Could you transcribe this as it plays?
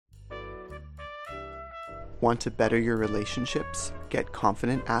Want to better your relationships, get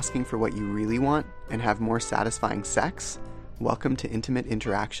confident asking for what you really want, and have more satisfying sex? Welcome to Intimate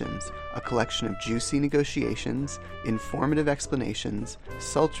Interactions, a collection of juicy negotiations, informative explanations,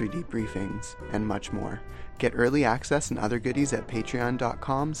 sultry debriefings, and much more. Get early access and other goodies at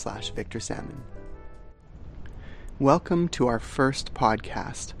patreon.com/VictorSalmon. Welcome to our first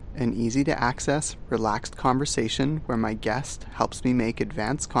podcast, an easy-to-access, relaxed conversation where my guest helps me make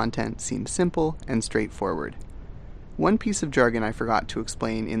advanced content seem simple and straightforward. One piece of jargon I forgot to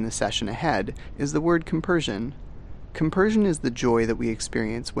explain in the session ahead is the word compersion. Compersion is the joy that we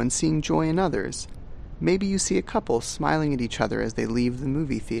experience when seeing joy in others. Maybe you see a couple smiling at each other as they leave the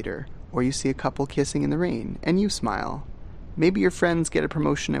movie theater, or you see a couple kissing in the rain, and you smile. Maybe your friends get a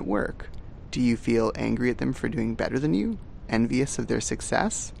promotion at work. Do you feel angry at them for doing better than you? Envious of their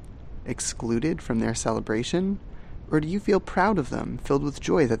success? Excluded from their celebration? Or do you feel proud of them, filled with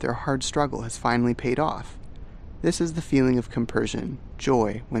joy that their hard struggle has finally paid off? This is the feeling of compersion,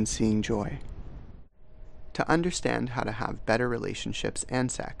 joy when seeing joy. To understand how to have better relationships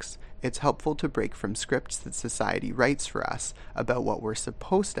and sex, it's helpful to break from scripts that society writes for us about what we're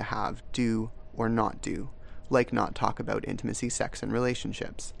supposed to have, do, or not do, like not talk about intimacy, sex, and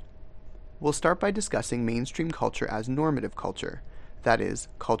relationships. We'll start by discussing mainstream culture as normative culture. That is,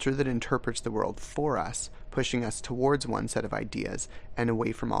 culture that interprets the world for us, pushing us towards one set of ideas and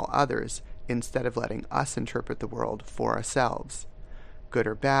away from all others, instead of letting us interpret the world for ourselves. Good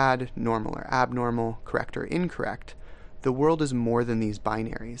or bad, normal or abnormal, correct or incorrect, the world is more than these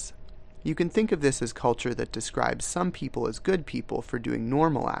binaries. You can think of this as culture that describes some people as good people for doing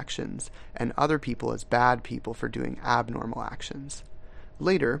normal actions, and other people as bad people for doing abnormal actions.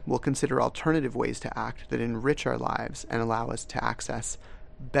 Later, we'll consider alternative ways to act that enrich our lives and allow us to access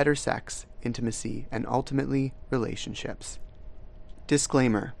better sex, intimacy, and ultimately, relationships.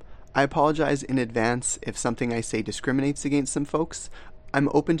 Disclaimer: I apologize in advance if something I say discriminates against some folks. I'm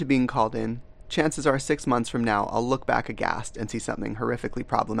open to being called in. Chances are 6 months from now, I'll look back aghast and see something horrifically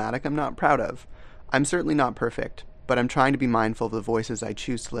problematic I'm not proud of. I'm certainly not perfect, but I'm trying to be mindful of the voices I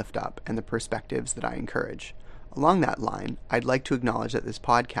choose to lift up and the perspectives that I encourage. Along that line, I'd like to acknowledge that this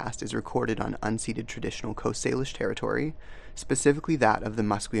podcast is recorded on unceded traditional Coast Salish territory, specifically that of the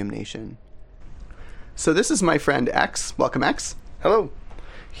Musqueam Nation. So this is my friend X. Welcome, X. Hello.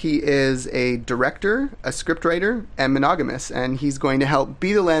 He is a director, a scriptwriter, and monogamous, and he's going to help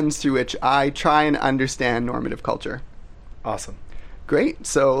be the lens through which I try and understand normative culture. Awesome. Great.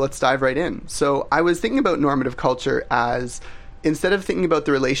 So let's dive right in. So I was thinking about normative culture as, instead of thinking about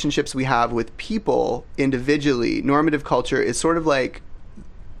the relationships we have with people individually, normative culture is sort of like,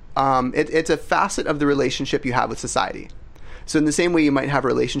 it's a facet of the relationship you have with society. So in the same way you might have a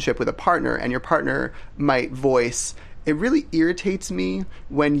relationship with a partner, and your partner might voice, "It really irritates me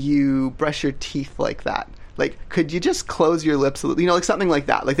when you brush your teeth like that. Like, could you just close your lips a little?" You know, like something like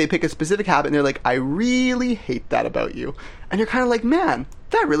that. Like they pick a specific habit and they're like, "I really hate that about you." And you're kind of like, man,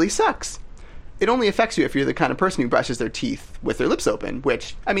 that really sucks. It only affects you if you're the kind of person who brushes their teeth with their lips open,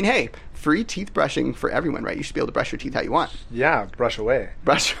 which, I mean, hey, free teeth brushing for everyone, right? You should be able to brush your teeth how you want. Yeah, brush away.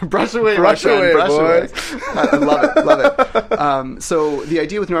 Brush away, brush away, brush away. boys. I love it. So the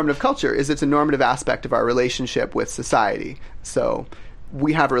idea with normative culture is it's a normative aspect of our relationship with society. So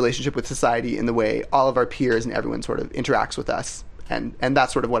we have a relationship with society in the way all of our peers and everyone sort of interacts with us. And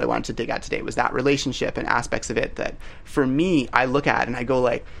that's sort of what I wanted to dig at today, was that relationship and aspects of it that, for me, I look at and I go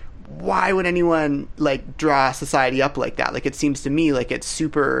like, why would anyone like draw society up like that? Like, it seems to me like it's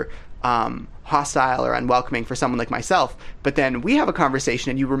super hostile or unwelcoming for someone like myself. But then we have a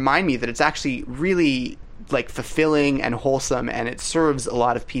conversation and you remind me that it's actually really like fulfilling and wholesome, and it serves a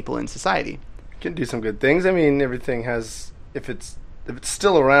lot of people in society. Can do some good things. I mean, everything has, if it's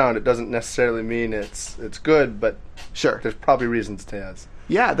still around, it doesn't necessarily mean it's good, but sure, there's probably reasons to has.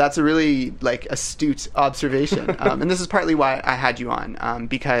 Yeah, that's a really like astute observation. And this is partly why I had you on,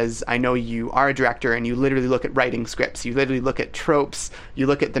 because I know you are a director and you literally look at writing scripts. You literally look at tropes. You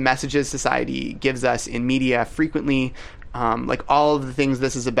look at the messages society gives us in media frequently. Like all of the things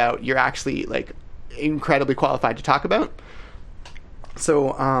this is about, you're actually like incredibly qualified to talk about.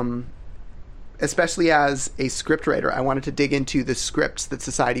 So, especially as a scriptwriter, I wanted to dig into the scripts that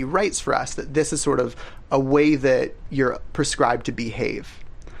society writes for us, that this is sort of a way that you're prescribed to behave.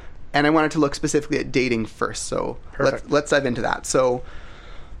 And I wanted to look specifically at dating first, so let's dive into that. So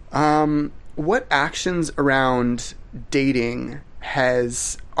what actions around dating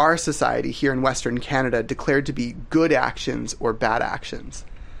has our society here in Western Canada declared to be good actions or bad actions?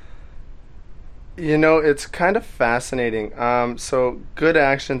 You know, it's kind of fascinating. So good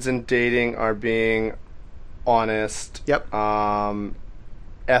actions in dating are being honest. Yep.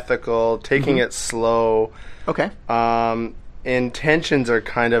 ethical, taking it slow. Okay. Intentions are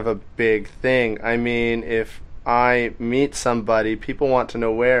kind of a big thing. I mean, if I meet somebody, people want to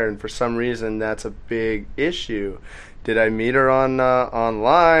know where, and for some reason that's a big issue. Did I meet her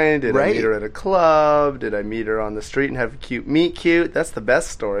online? Did I meet her at a club? Did I meet her on the street and have a cute meet cute? That's the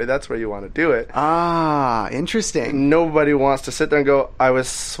best story. That's where you want to do it. Ah, interesting. Nobody wants to sit there and go, I was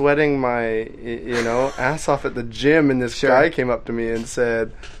sweating my, ass off at the gym, and this guy came up to me and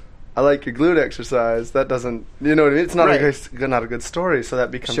said, I like your glute exercise. That doesn't, you know what I mean? It's not, not a good story, so that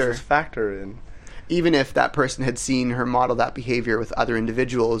becomes this factor in. Even if that person had seen her model that behavior with other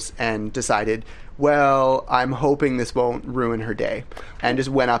individuals and decided, well, I'm hoping this won't ruin her day, and just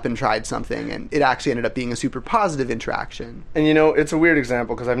went up and tried something, and it actually ended up being a super positive interaction. And it's a weird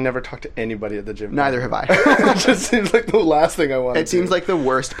example because I've never talked to anybody at the gym. Neither have I. It just seems like the last thing I want to do. It seems like the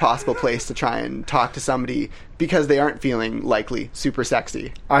worst possible place to try and talk to somebody because they aren't feeling likely super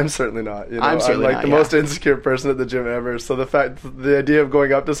sexy. I'm certainly not. I'm certainly not, the most insecure person at the gym ever. So the idea of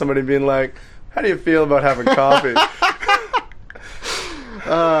going up to somebody and being like, how do you feel about having coffee?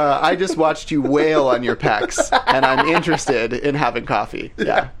 I just watched you wail on your pecs, and I'm interested in having coffee.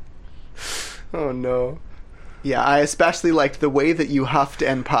 Yeah. Oh, no. Yeah, I especially liked the way that you huffed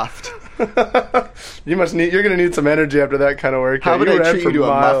and puffed. You're going to need some energy after that kind of work. How about I treat you to a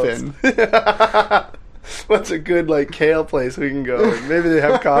muffin? What's a good, kale place we can go? Maybe they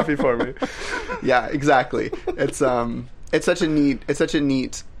have coffee for me. Yeah, exactly. It's such a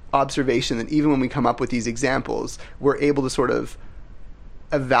neat observation that even when we come up with these examples, we're able to sort of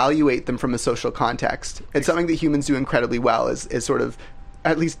evaluate them from a social context. It's something that humans do incredibly well, is sort of,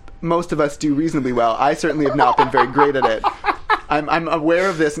 at least most of us do reasonably well. I certainly have not been very great at it. I'm aware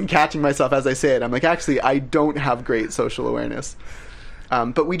of this and catching myself as I say it. I'm like, actually, I don't have great social awareness.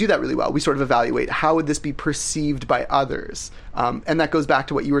 But we do that really well. We sort of evaluate, how would this be perceived by others? And that goes back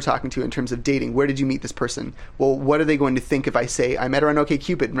to what you were talking to in terms of dating. Where did you meet this person? Well, what are they going to think if I say, I met her on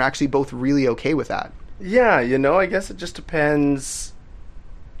OkCupid, and we're actually both really okay with that? Yeah, I guess it just depends.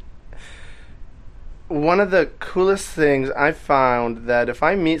 One of the coolest things I found that if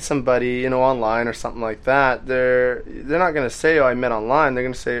I meet somebody, online or something like that, they're not going to say, oh, I met online. They're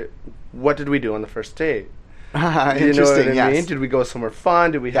going to say, what did we do on the first date? Interesting, you know what I mean? yes. Did we go somewhere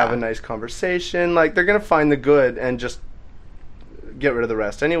fun? Did we have a nice conversation? They're going to find the good and just get rid of the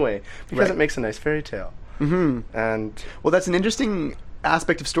rest anyway, because it makes a nice fairy tale. Mm-hmm. And well, that's an interesting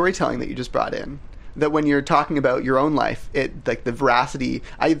aspect of storytelling that you just brought in. That when you're talking about your own life, the veracity,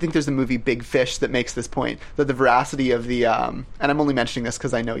 I think there's the movie Big Fish that makes this point, that the veracity of the, and I'm only mentioning this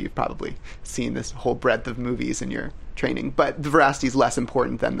because I know you've probably seen this whole breadth of movies in your training, but the veracity is less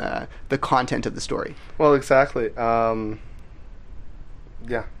important than the content of the story. Well, exactly. Yeah,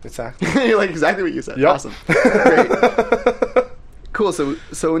 exactly. You're like exactly what you said. Yep. Awesome. Great. Cool.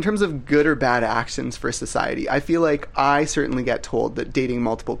 So in terms of good or bad actions for society, I feel like I certainly get told that dating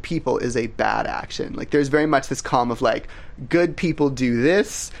multiple people is a bad action. There's very much this calm of good people do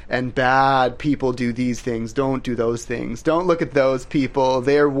this and bad people do these things. Don't do those things. Don't look at those people.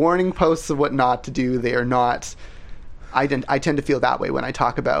 They are warning posts of what not to do. They are not. I tend to feel that way when I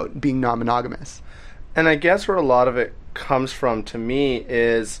talk about being non-monogamous. And I guess where a lot of it comes from to me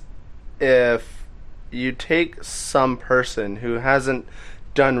is if you take some person who hasn't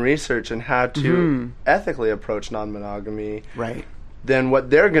done research on how to ethically approach non-monogamy, right, then what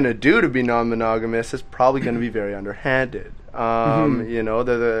they're going to do to be non-monogamous is probably going to be very underhanded.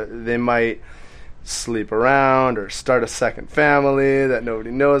 They might sleep around or start a second family that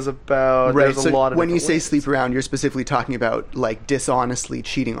nobody knows about. Right. There's a lot of when you say ways. sleep around, you're specifically talking about dishonestly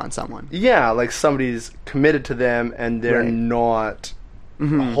cheating on someone. Yeah, somebody's committed to them and they're not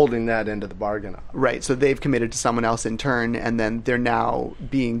holding that end of the bargain up. Right, so they've committed to someone else in turn, and then they're now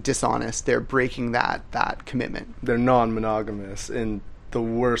being dishonest. They're breaking that commitment. They're non-monogamous in the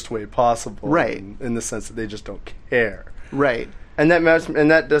worst way possible. Right. In the sense that they just don't care. Right. And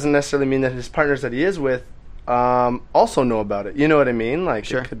that doesn't necessarily mean that his partners that he is with also know about it. You know what I mean?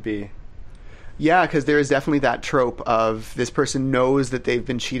 Sure. It could be... Yeah, because there is definitely that trope of this person knows that they've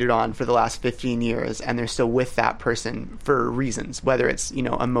been cheated on for the last 15 years and they're still with that person for reasons, whether it's,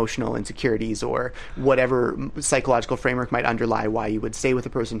 emotional insecurities or whatever psychological framework might underlie why you would stay with a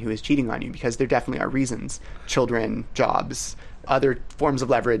person who is cheating on you, because there definitely are reasons. Children, jobs, other forms of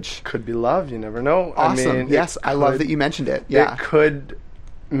leverage. Could be love, you never know. Awesome. Yes, I love that you mentioned it. Yeah. It could...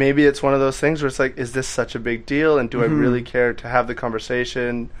 Maybe it's one of those things where it's is this such a big deal and do I really care to have the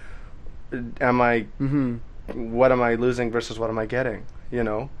conversation? What am I losing versus what am I getting?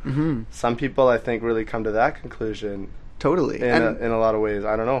 Some people I think really come to that conclusion. Totally. In a lot of ways.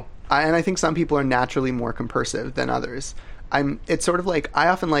 I don't know. And I think some people are naturally more compersive than others. It's sort of like, I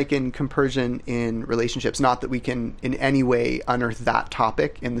often liken compersion in relationships, not that we can in any way unearth that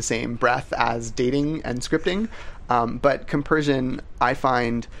topic in the same breath as dating and scripting, but compersion, I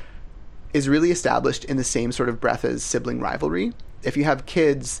find, is really established in the same sort of breath as sibling rivalry. If you have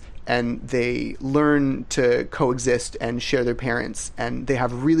kids and they learn to coexist and share their parents, and they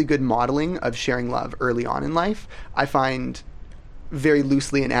have really good modeling of sharing love early on in life, I find very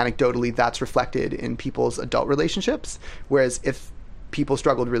loosely and anecdotally that's reflected in people's adult relationships. Whereas if people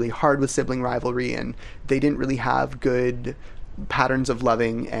struggled really hard with sibling rivalry and they didn't really have good patterns of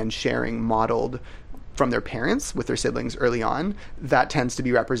loving and sharing modeled from their parents with their siblings early on, that tends to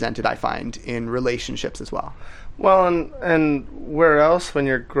be represented, I find, in relationships as well. Well, and where else when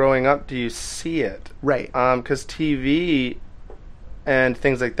you're growing up do you see it? Right. Because TV and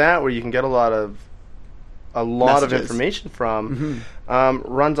things like that, where you can get a lot of Messages. information from,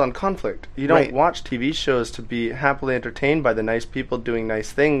 runs on conflict. You don't watch TV shows to be happily entertained by the nice people doing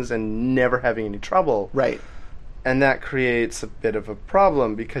nice things and never having any trouble. Right. And that creates a bit of a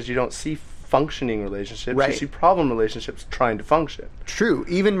problem because you don't see functioning relationships. Right. You see problem relationships trying to function. True.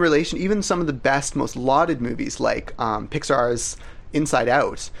 Even some of the best, most lauded movies like Pixar's Inside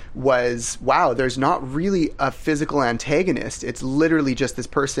Out was, wow, there's not really a physical antagonist. It's literally just this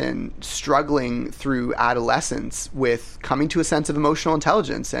person struggling through adolescence with coming to a sense of emotional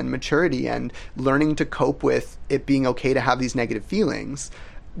intelligence and maturity and learning to cope with it being okay to have these negative feelings.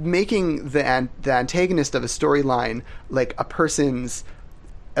 Making the antagonist of a storyline like a person's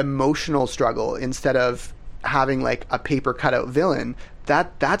emotional struggle instead of having like a paper cutout villain,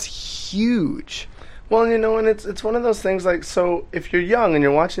 that's huge. Well, and it's one of those things like, so if you're young and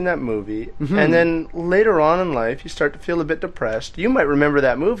you're watching that movie, and then later on in life you start to feel a bit depressed, you might remember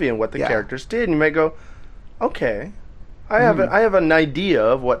that movie and what the characters did, and you might go, okay, I have an idea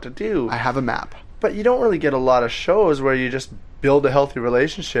of what to do. I have a map. But you don't really get a lot of shows where you just build a healthy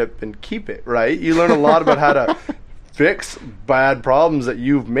relationship and keep it, right? You learn a lot about how to fix bad problems that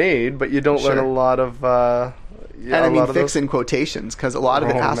you've made, but you don't learn a lot of... and I mean fix in quotations, because a lot of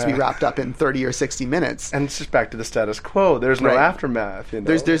it has to be wrapped up in 30 or 60 minutes. And it's just back to the status quo. There's no aftermath. You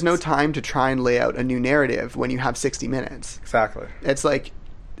know? There's no time to try and lay out a new narrative when you have 60 minutes. Exactly. It's like,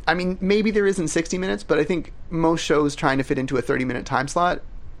 I mean, maybe there isn't 60 minutes, but I think most shows trying to fit into a 30-minute time slot,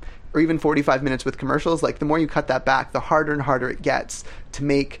 or even 45 minutes with commercials, like the more you cut that back, the harder and harder it gets to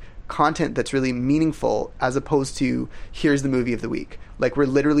make content that's really meaningful, as opposed to here's the movie of the week. Like, we're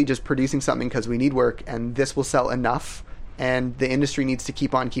literally just producing something because we need work, and this will sell enough, and the industry needs to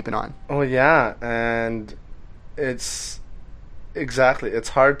keep on keeping on. Oh yeah, and it's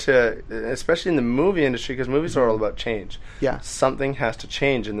hard to, especially in the movie industry, because movies are all about change. Yeah, something has to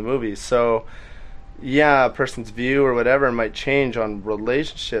change in the movie. So yeah, a person's view or whatever might change on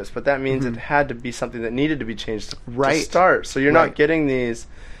relationships, but that means it had to be something that needed to be changed to start. So you're not getting these,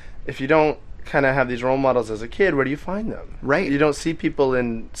 if you don't kind of have these role models as a kid, where do you find them? Right. You don't see people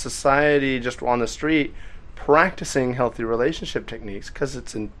in society just on the street practicing healthy relationship techniques because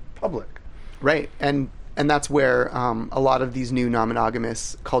it's in public. Right. And that's where a lot of these new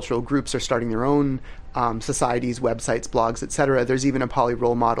non-monogamous cultural groups are starting their own societies, websites, blogs, etc. There's even a Poly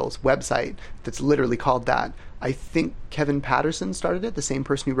Role Models website that's literally called that. I think Kevin Patterson started it, the same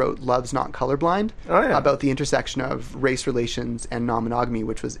person who wrote Love's Not Colorblind, about the intersection of race relations and non-monogamy,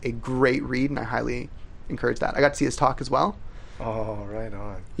 which was a great read, and I highly encourage that. I got to see his talk as well. Oh, right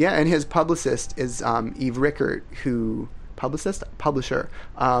on. Yeah, and his publicist is Eve Rickert, publisher,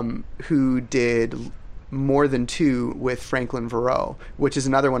 who did More Than Two with Franklin Veroux, which is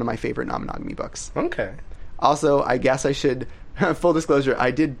another one of my favorite non-monogamy books. Okay. Also, I guess I should, full disclosure, I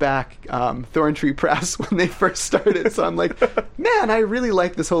did back Thorntree Press when they first started, so I'm like, man, I really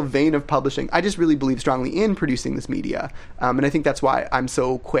like this whole vein of publishing. I just really believe strongly in producing this media, and I think that's why I'm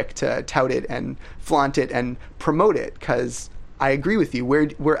so quick to tout it and flaunt it and promote it, because I agree with you.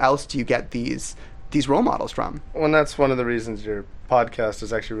 Where else do you get these role models from? Well, and that's one of the reasons your podcast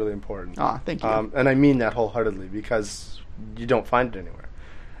is actually really important. Thank you. And I mean that wholeheartedly, because you don't find it anywhere.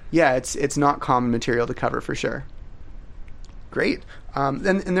 Yeah, it's not common material to cover, for sure. Great. And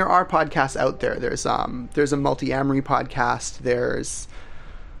there are podcasts out there. There's a Multi-Amory podcast. There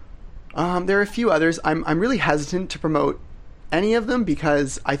are a few others. I'm really hesitant to promote any of them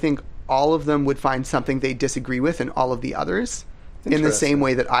because I think all of them would find something they disagree with in all of the others, in the same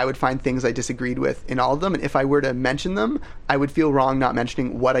way that I would find things I disagreed with in all of them. And if I were to mention them, I would feel wrong not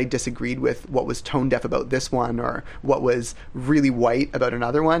mentioning what I disagreed with, what was tone deaf about this one, or what was really white about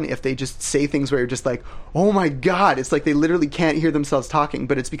another one. If they just say things where you're just like, oh my God, it's like they literally can't hear themselves talking,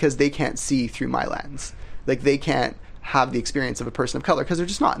 but it's because they can't see through my lens. Like, they can't have the experience of a person of color, because they're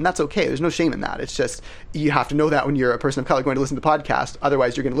just not, and that's okay. There's no shame in that. It's just you have to know that when you're a person of color going to listen to the podcast.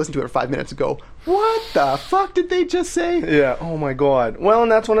 Otherwise, you're going to listen to it for 5 minutes and go, "What the fuck did they just say?" Yeah. Oh my god. Well,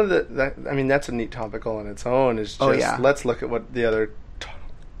 and that's one of that's a neat topic all on its own. Is just let's look at what the other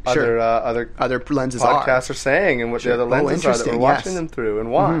lenses podcasts are saying, and what the other lenses are that we're watching them through,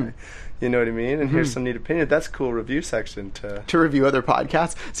 and why. Mm-hmm. You know what I mean? And here's some neat opinion. That's a cool review section to review other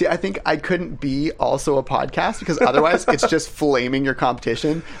podcasts. See, I think I couldn't be also a podcast, because otherwise it's just flaming your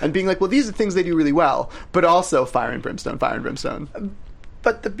competition and being like, well, these are things they do really well, but also fire and brimstone.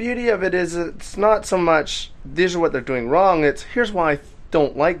 But the beauty of it is it's not so much these are what they're doing wrong. It's here's why I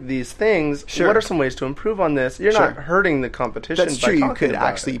don't like these things. Sure. What are some ways to improve on this? You're not hurting the competition. That's by true. You talking could about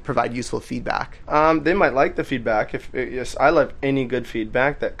actually it. provide useful feedback. They might like the feedback. Yes, I love any good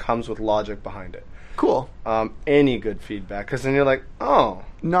feedback that comes with logic behind it. Cool. Any good feedback, because then you're like, oh.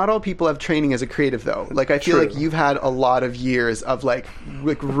 Not all people have training as a creative, though. Like, I feel like you've had a lot of years of like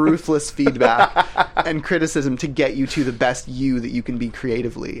ruthless feedback and criticism to get you to the best you that you can be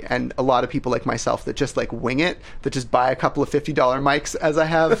creatively. And a lot of people like myself that just like wing it, that just buy a couple of $50 mics, as I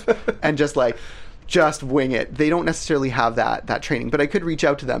have, and just wing it. They don't necessarily have that training, but I could reach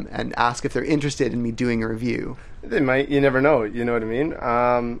out to them and ask if they're interested in me doing a review. They might. You never know. You know what I mean?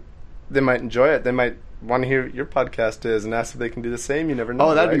 They might enjoy it. They might want to hear what your podcast is and ask if they can do the same. You never know.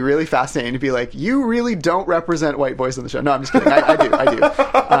 Oh, that'd be really fascinating to be like, you really don't represent white voice on the show. No, I'm just kidding. I do.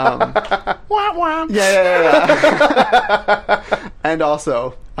 Wah, wah. Yeah. And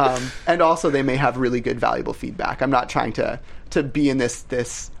also they may have really good, valuable feedback. I'm not trying to be in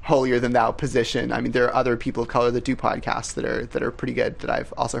this holier than thou position. I mean, there are other people of color that do podcasts that are pretty good that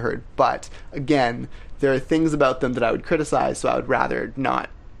I've also heard. But again, there are things about them that I would criticize, so I would rather not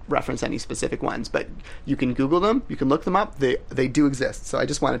reference any specific ones. But you can Google them, you can look them up. They do exist. So I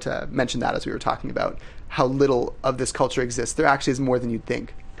just wanted to mention that as we were talking about how little of this culture exists. There actually is more than you'd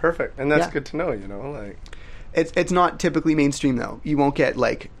think. Perfect. And that's good to know, It's not typically mainstream, though. You don't get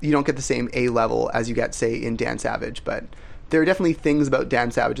the same A level as you get, say, in Dan Savage, but there are definitely things about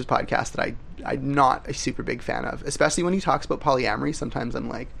Dan Savage's podcast that I'm not a super big fan of, especially when he talks about polyamory. Sometimes I'm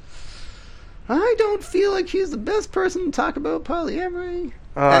like, I don't feel like he's the best person to talk about polyamory.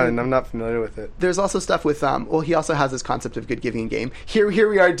 And I'm not familiar with it. There's also stuff with, he also has this concept of good giving in game. Here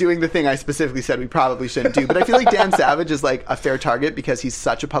we are doing the thing I specifically said we probably shouldn't do, but I feel like Dan Savage is like a fair target because he's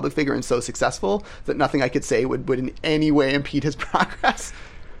such a public figure and so successful that nothing I could say would in any way impede his progress.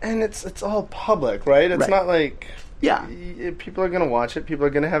 And it's all public, right? It's not like... Yeah. People are going to watch it, people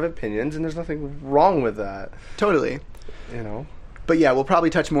are going to have opinions, and there's nothing wrong with that. Totally. But yeah, we'll probably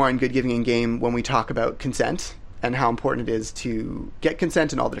touch more on good giving in game when we talk about consent and how important it is to get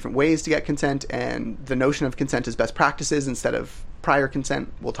consent and all the different ways to get consent, and the notion of consent as best practices instead of prior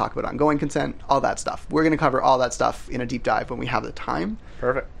consent. We'll talk about ongoing consent, all that stuff. We're going to cover all that stuff in a deep dive when we have the time.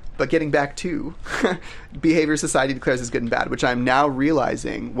 Perfect. But getting back to behavior society declares as good and bad, which I'm now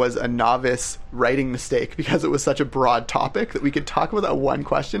realizing was a novice writing mistake because it was such a broad topic that we could talk about that one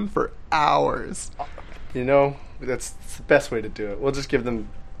question for hours. That's the best way to do it. We'll just give them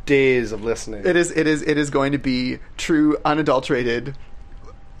days of listening. It is going to be true, unadulterated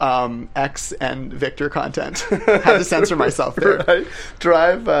X and Victor content. Had to censor myself there.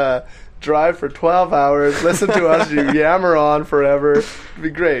 Right? Drive for 12 hours, listen to us, you yammer on forever. It'd be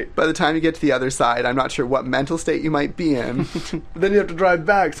great. By the time you get to the other side, I'm not sure what mental state you might be in. Then you have to drive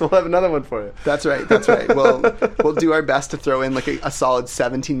back, so we'll have another one for you. That's right. We'll do our best to throw in like a solid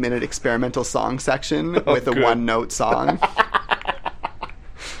 17-minute experimental song section with a one-note song.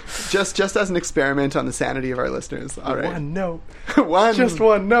 Just as an experiment on the sanity of our listeners. All right. One note. Just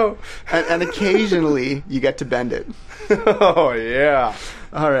one note. And occasionally you get to bend it. Oh, yeah.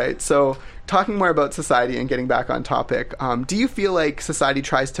 All right. So talking more about society and getting back on topic, do you feel like society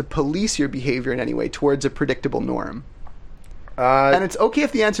tries to police your behavior in any way towards a predictable norm? And it's okay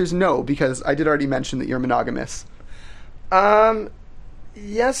if the answer is no, because I did already mention that you're monogamous.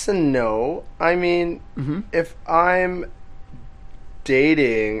 Yes and no. I mean, if I'm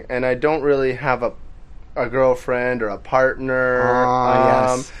dating and I don't really have a girlfriend or a partner,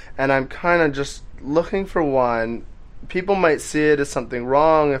 yes. and I'm kind of just looking for one, people might see it as something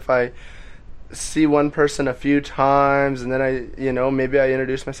wrong if I see one person a few times and then maybe I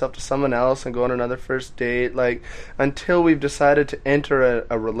introduce myself to someone else and go on another first date. Like, until we've decided to enter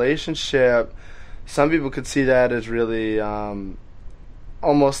a relationship, some people could see that as really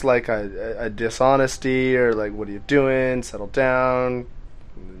almost like a dishonesty, or like, what are you doing? Settle down.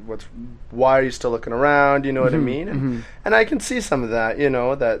 Why are you still looking around? You know what I mean? And I can see some of that,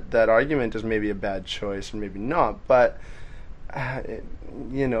 that argument is maybe a bad choice or maybe not, but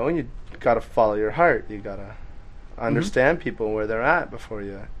you got to follow your heart. You got to Understand people where they're at before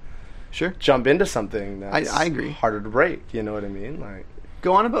you Sure. jump into something that's I agree. harder to break. You know what I mean? Like,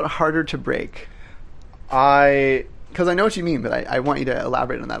 Go on about harder to break. I Because I know what you mean, but I want you to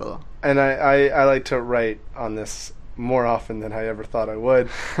elaborate on that a little. and I like to write on this more often than I ever thought I would.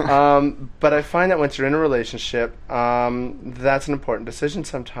 But I find that once you're in a relationship, that's an important decision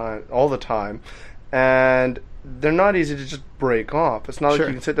sometimes, all the time. And they're not easy to just break off. It's not Sure. like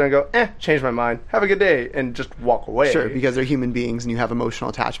you can sit there and go, change my mind, have a good day, and just walk away. Sure, because they're human beings and you have emotional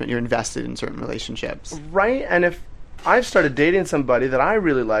attachment. You're invested in certain relationships. Right? And if I started dating somebody that I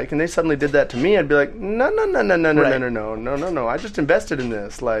really like and they suddenly did that to me, I'd be like, no. I just invested in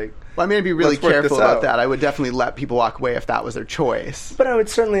this. Like, Well, I mean, I'd be really let's work careful this about out. that. I would definitely let people walk away if that was their choice. But I would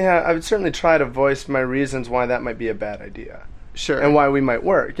certainly try to voice my reasons why that might be a bad idea. Sure. And why we might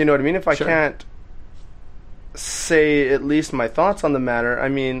work. You know what I mean? If I Sure. can't say at least my thoughts on the matter, I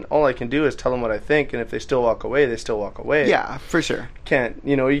mean, all I can do is tell them what I think, and if they still walk away, they still walk away. Yeah, for sure.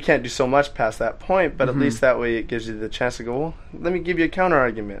 You can't do so much past that point, but Mm-hmm. at least that way it gives you the chance to go, well, let me give you a counter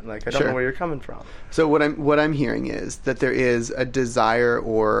argument. Like, I don't Sure. know where you're coming from. So what I'm hearing is that there is a desire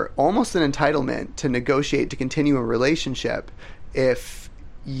or almost an entitlement to negotiate to continue a relationship if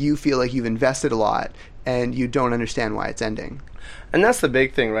you feel like you've invested a lot and you don't understand why it's ending. And that's the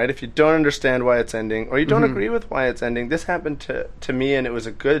big thing, right? If you don't understand why it's ending, or you don't agree with why it's ending, this happened to me, and it was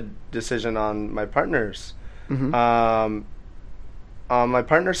a good decision on my partner's. On my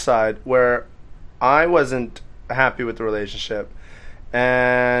partner's side, where I wasn't happy with the relationship,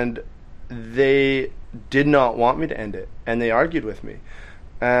 and they did not want me to end it, and they argued with me,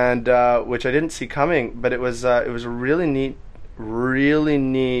 and which I didn't see coming. But it was a really neat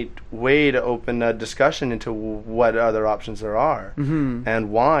way to open a discussion into what other options there are,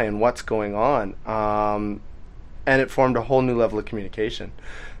 and why, and what's going on. And it formed a whole new level of communication.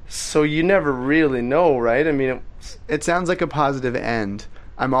 So you never really know, right? I mean, It sounds like a positive end.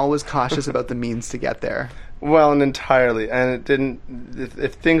 I'm always cautious about the means to get there. well, and entirely. And it didn't.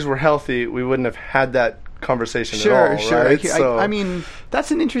 If things were healthy, we wouldn't have had that conversation Sure, at all, sure. right? So, I mean,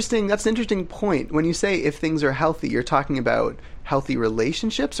 that's an interesting point. When you say if things are healthy, you're talking about healthy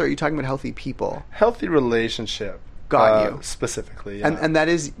relationships, or are you talking about healthy people? healthy relationship. Got you. Specifically, yeah. And that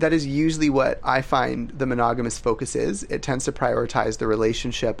is usually what I find the monogamous focus is. It tends to prioritize the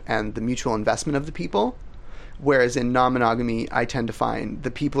relationship and the mutual investment of the people. Whereas in non-monogamy, I tend to find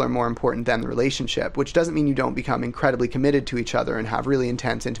the people are more important than the relationship, which doesn't mean you don't become incredibly committed to each other and have really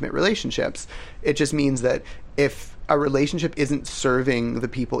intense, intimate relationships. It just means that if a relationship isn't serving the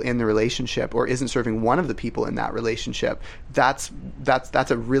people in the relationship or isn't serving one of the people in that relationship, that's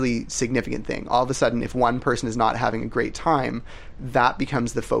a really significant thing. All of a sudden, if one person is not having a great time, that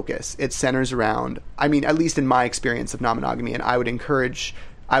becomes the focus. It centers around, I mean, at least in my experience of non-monogamy, and I would encourage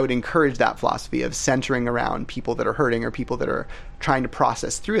that philosophy of centering around people that are hurting or people that are trying to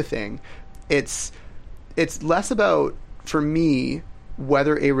process through a thing. It's less about, for me,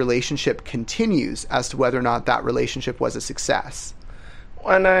 whether a relationship continues as to whether or not that relationship was a success.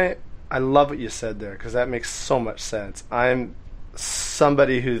 And I love what you said there, because that makes so much sense. I'm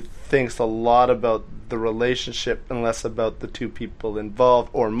somebody who thinks a lot about the relationship and less about the two people involved,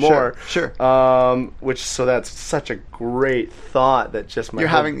 or more. Sure. So that's such a great thought that just my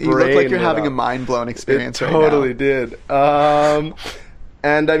You look like you're having a mind blown experience It right totally now. did.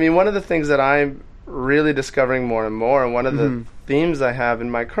 And I mean, one of the things that I'm really discovering more and more, and one of the themes I have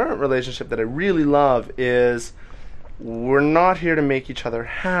in my current relationship that I really love, is we're not here to make each other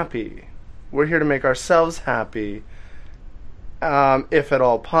happy. We're here to make ourselves happy, if at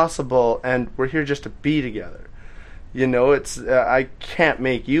all possible, and we're here just to be together. You know, it's I can't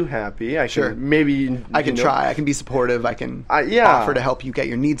make you happy. I Sure. can maybe I can try. I can be supportive. I can yeah. offer to help you get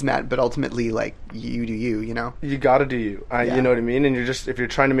your needs met, but ultimately, like, you do you, you know? You got to do you. Yeah. You know what I mean? And if you're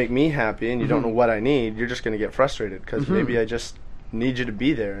trying to make me happy and you don't know what I need, you're just going to get frustrated, because maybe I just need you to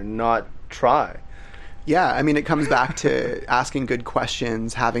be there and not try. Yeah, I mean, it comes back to asking good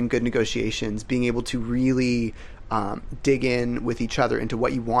questions, having good negotiations, being able to really dig in with each other into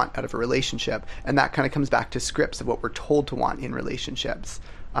what you want out of a relationship. And that kind of comes back to scripts of what we're told to want in relationships.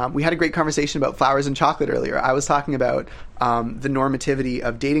 We had a great conversation about flowers and chocolate earlier. I was talking about the normativity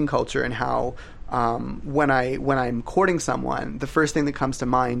of dating culture and how when I'm courting someone, the first thing that comes to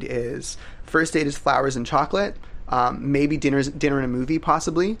mind is first date is flowers and chocolate, maybe dinner and a movie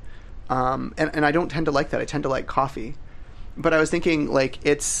possibly. And I don't tend to like that. I tend to like coffee. But I was thinking, like,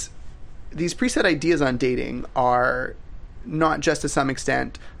 these preset ideas on dating are not just to some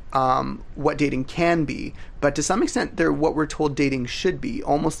extent what dating can be, but to some extent they're what we're told dating should be.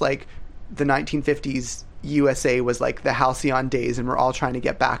 Almost like the 1950s USA was like the halcyon days, and we're all trying to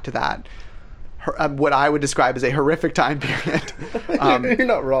get back to that. what I would describe as a horrific time period. You're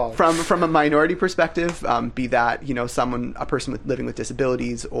not wrong. From a minority perspective, be that, you know, a person living with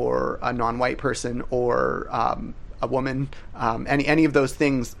disabilities, or a non-white person, or a woman, any of those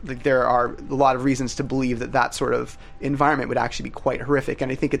things, like, there are a lot of reasons to believe that sort of environment would actually be quite horrific,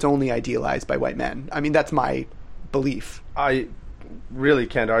 and I think it's only idealized by white men. I mean, that's my belief. I really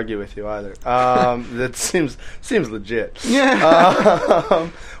can't argue with you either. That seems legit. Yeah.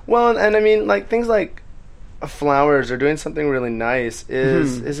 Well, and I mean, like, things like flowers or doing something really nice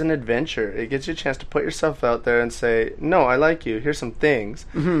is an adventure. It gives you a chance to put yourself out there and say, no, I like you. Here's some things.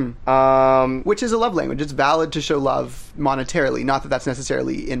 Which is a love language. It's valid to show love monetarily. Not that that's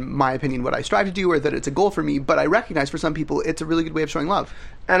necessarily, in my opinion, what I strive to do, or that it's a goal for me, but I recognize for some people it's a really good way of showing love.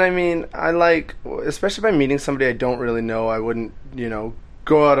 And I mean, I like, especially by meeting somebody I don't really know, I wouldn't,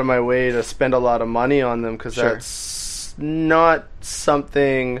 go out of my way to spend a lot of money on them, because that's not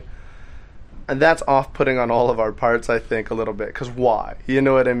something... And that's off-putting on all of our parts, I think, a little bit. Because why? You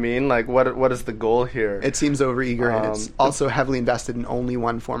know what I mean? Like, what is the goal here? It seems overeager, and it's also heavily invested in only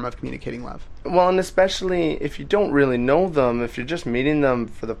one form of communicating love. Well, and especially if you don't really know them, if you're just meeting them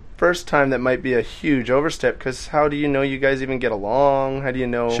for the first time, that might be a huge overstep. Because how do you know you guys even get along? How do you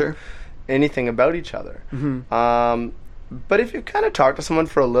know anything about each other? But if you kind of talk to someone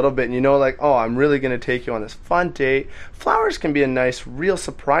for a little bit and you know, like, oh, I'm really going to take you on this fun date, flowers can be a nice, real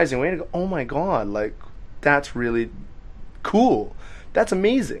surprising way to go, oh my God, like, that's really cool. That's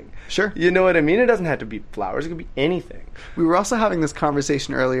amazing. Sure. You know what I mean? It doesn't have to be flowers. It could be anything. We were also having this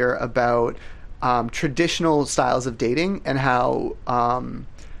conversation earlier about traditional styles of dating, and how...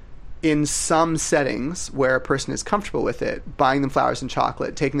 in some settings where a person is comfortable with it, buying them flowers and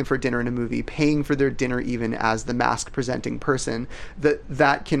chocolate, taking them for dinner and a movie, paying for their dinner even as the mask-presenting person,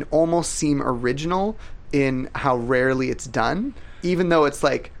 that can almost seem original in how rarely it's done, even though it's,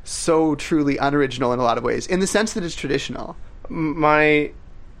 like, so truly unoriginal in a lot of ways, in the sense that it's traditional. In my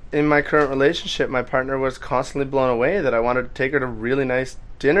current relationship, my partner was constantly blown away that I wanted to take her to really nice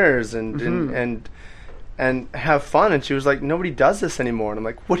dinners and have fun, and she was like, nobody does this anymore. And I'm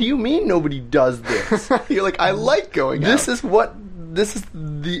like, what do you mean nobody does this? You're like, I like going out. This is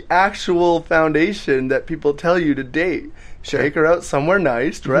the actual foundation that people tell you to date. Sure. Take her out somewhere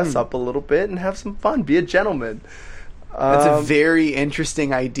nice, dress up a little bit, and have some fun. Be a gentleman. That's a very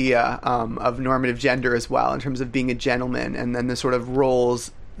interesting idea of normative gender as well, in terms of being a gentleman, and then the sort of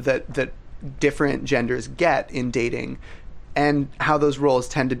roles that different genders get in dating, and how those roles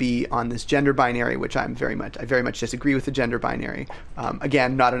tend to be on this gender binary, which I very much disagree with the gender binary.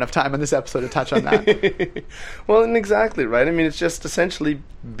 Again, not enough time on this episode to touch on that. Well, and exactly, right? I mean, it's just essentially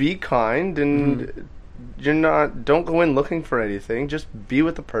be kind, and don't go in looking for anything. Just be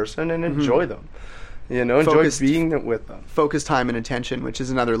with the person and enjoy them. Enjoy being with them. Focus time and attention, which is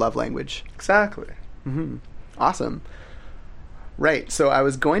another love language. Exactly. Awesome. Right, so I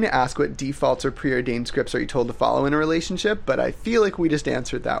was going to ask what defaults or preordained scripts are you told to follow in a relationship, but I feel like we just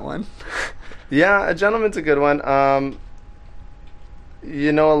answered that one. Yeah, a gentleman's a good one. A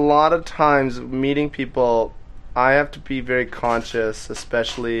lot of times meeting people, I have to be very conscious,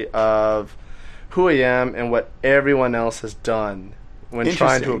 especially of who I am and what everyone else has done when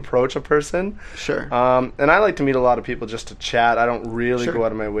trying to approach a person. Sure. And I like to meet a lot of people just to chat. I don't really go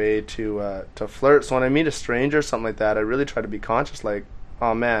out of my way to flirt. So when I meet a stranger, something like that, I really try to be conscious. Like,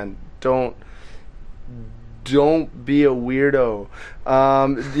 oh man, don't be a weirdo.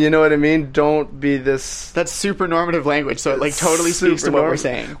 You know what I mean? Don't be this... That's super normative language, so it like totally speaks to what we're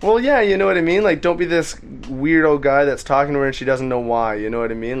saying. Well, yeah, you know what I mean? Like, don't be this weirdo guy that's talking to her and she doesn't know why. You know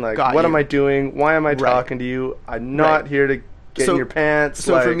what I mean? Like, what am I doing? Why am I talking to you? I'm not here to... Get in your pants.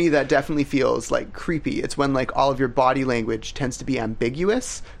 So for me, that definitely feels like creepy. It's when like all of your body language tends to be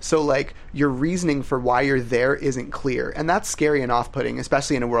ambiguous. So like your reasoning for why you're there isn't clear, and that's scary and off-putting,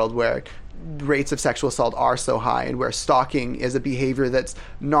 especially in a world where rates of sexual assault are so high, and where stalking is a behavior that's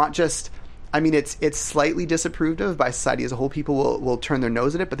not just... I mean, it's slightly disapproved of by society as a whole. People will turn their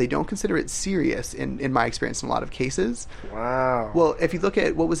nose at it, but they don't consider it serious in my experience in a lot of cases. Wow. Well, if you look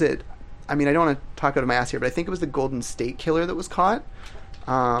at, what was it? I mean, I don't want to talk out of my ass here, but I think it was the Golden State Killer that was caught.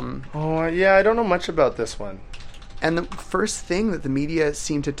 Yeah, I don't know much about this one. And the first thing that the media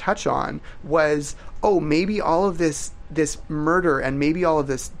seemed to touch on was, maybe all of this murder and maybe all of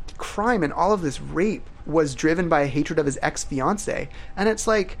this crime and all of this rape was driven by a hatred of his ex-fiancée. And it's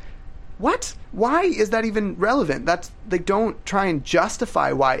like, what? Why is that even relevant? That's like, don't try and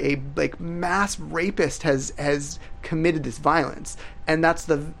justify why a like mass rapist has committed this violence. And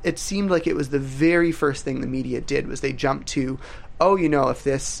it seemed like it was the very first thing the media did, was they jumped to, if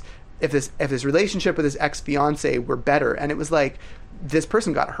this if this relationship with his ex-fiance were better. And it was like, this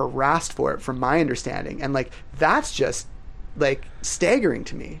person got harassed for it, from my understanding. And like, that's just like staggering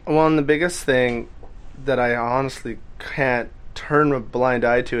to me. Well, and the biggest thing that I honestly can't turn a blind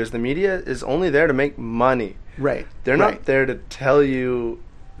eye to is the media is only there to make money. Right. They're not there to tell you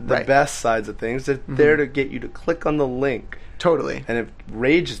the best sides of things. They're there to get you to click on the link. Totally. And if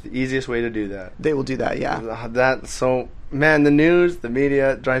rage is the easiest way to do that. They will do that, yeah. Man, the news, the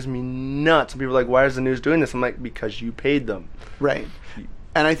media drives me nuts. People are like, why is the news doing this? I'm like, because you paid them. Right.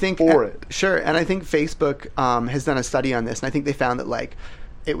 And I think for it. Sure. And I think Facebook has done a study on this, and I think they found that like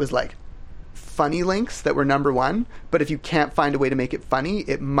it was like funny links that were number one, but if you can't find a way to make it funny,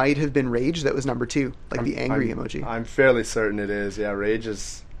 it might have been rage that was number two, like the angry emoji. I'm fairly certain it is. Yeah, rage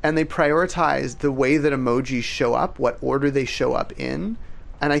is. And they prioritized the way that emojis show up, what order they show up in,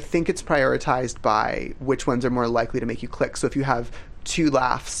 and I think it's prioritized by which ones are more likely to make you click. So if you have 2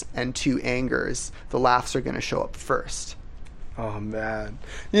 laughs and 2 angers, the laughs are going to show up first. Oh, man.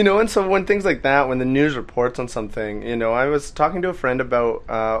 You know, and so when things like that, when the news reports on something, you know, I was talking to a friend about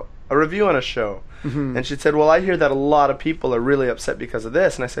a review on a show, and she said, well, I hear that a lot of people are really upset because of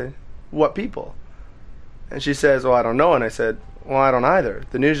this. And I said, what people? And she says, well, I don't know. And I said, well, I don't either.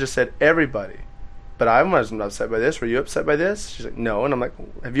 The news just said everybody. But I wasn't upset by this. Were you upset by this? She's like, no. And I'm like,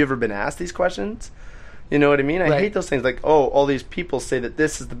 have you ever been asked these questions? You know what I mean? I hate those things like, oh, all these people say that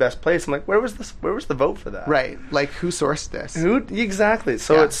this is the best place. I'm like, where was the vote for that? Right. Like, who sourced this? Exactly.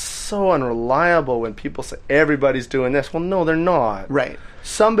 So it's so unreliable when people say everybody's doing this. Well, no, they're not. Right.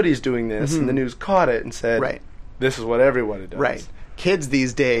 Somebody's doing this, and the news caught it and said, this is what everybody does. Right. Kids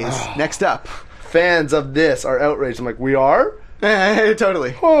these days. Next up. Fans of this are outraged. I'm like, we are?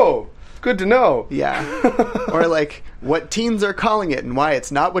 Totally. Oh, good to know. Yeah. Or like what teens are calling it and why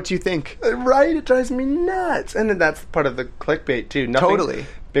it's not what you think. Right? It drives me nuts. And then that's part of the clickbait too. Totally.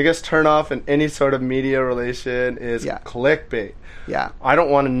 Biggest turnoff in any sort of media relation is clickbait. Yeah. I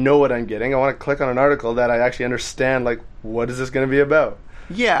don't want to know what I'm getting. I want to click on an article that I actually understand, like, what is this going to be about?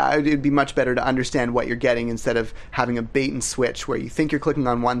 Yeah, it'd be much better to understand what you're getting instead of having a bait and switch where you think you're clicking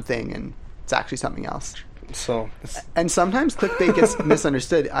on one thing and it's actually something else. And sometimes clickbait gets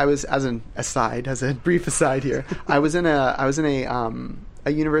misunderstood. I was, as a brief aside here, I was in a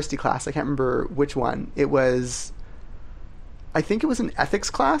university class. I can't remember which one. I think it was an ethics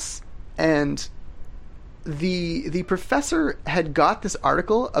class, and the professor had got this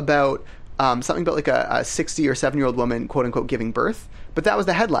article about something about like a 60 or 7-year-old woman, quote unquote, giving birth. But that was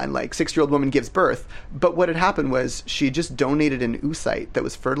the headline, like 60-year-old woman gives birth. But what had happened was she just donated an oocyte that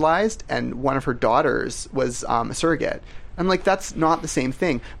was fertilized, and one of her daughters was a surrogate. I'm like, that's not the same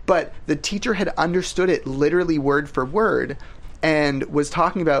thing. But the teacher had understood it literally word for word and was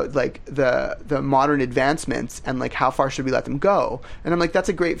talking about like the modern advancements and like how far should we let them go. And I'm like, that's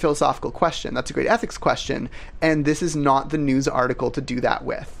a great philosophical question. That's a great ethics question. And this is not the news article to do that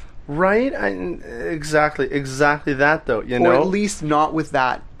with. Right? Exactly that, though, you know? Or at least not with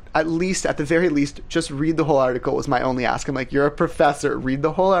that. At the very least, just read the whole article was my only ask. I'm like, you're a professor. Read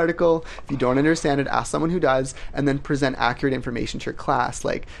the whole article. If you don't understand it, ask someone who does, and then present accurate information to your class.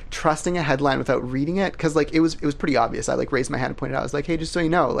 Like, trusting a headline without reading it, because, like, it was pretty obvious. I, like, raised my hand and pointed out. I was like, hey, just so you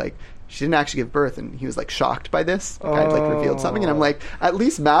know, like, she didn't actually give birth. And he was, like, shocked by this. Like, I had, like, revealed something. And I'm like, at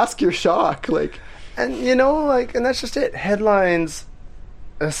least mask your shock. Like, and, you know, like, and that's just it. Headlines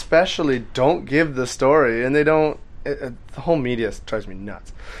especially don't give the story, and they don't. The whole media drives me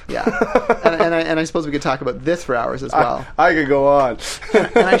nuts. Yeah, and I suppose we could talk about this for hours as well. I could go on.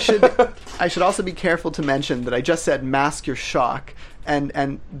 And I should also be careful to mention that I just said mask your shock,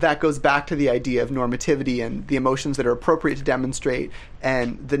 and that goes back to the idea of normativity and the emotions that are appropriate to demonstrate,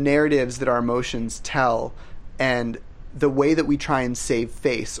 and the narratives that our emotions tell, and the way that we try and save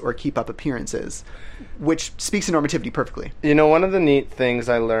face or keep up appearances, which speaks to normativity perfectly. You know, one of the neat things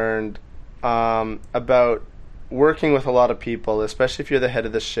I learned about working with a lot of people, especially if you're the head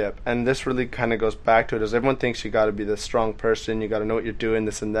of the ship, and this really kind of goes back to it, is everyone thinks you got to be this strong person, you got to know what you're doing,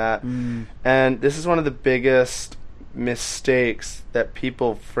 this and that. And this is one of the biggest mistakes that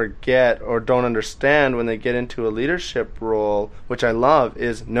people forget or don't understand when they get into a leadership role, which I love,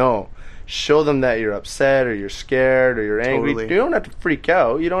 is show them that you're upset or you're scared or you're angry. Totally. You don't have to freak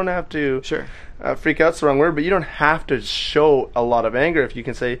out. You don't have to... Sure. Freak out's the wrong word, but you don't have to show a lot of anger. If you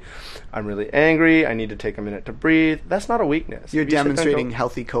can say, I'm really angry, I need to take a minute to breathe, that's not a weakness. You're demonstrating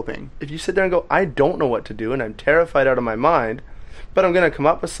healthy coping. If you sit there and go, I don't know what to do and I'm terrified out of my mind, but I'm going to come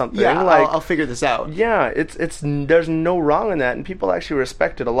up with something. Yeah, like, I'll figure this out. Yeah, it's there's no wrong in that, and people actually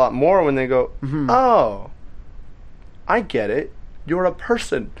respect it a lot more when they go, oh, I get it. You're a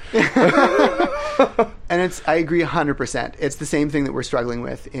person. And I agree 100%. It's the same thing that we're struggling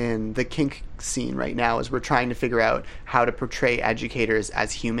with in the kink scene right now, is we're trying to figure out how to portray educators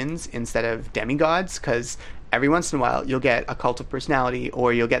as humans instead of demigods, because every once in a while you'll get a cult of personality,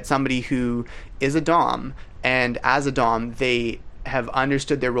 or you'll get somebody who is a dom, and as a dom they have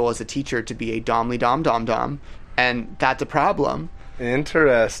understood their role as a teacher to be a domly dom, and that's a problem.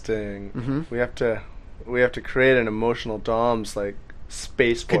 Interesting. Mm-hmm. We have to create an emotional doms like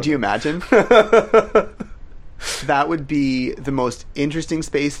space. Could you imagine? That would be the most interesting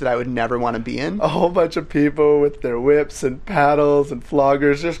space that I would never want to be in. A whole bunch of people with their whips and paddles and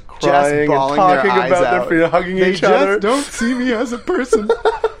floggers just crying and talking about their hugging each other. They just don't see me as a person.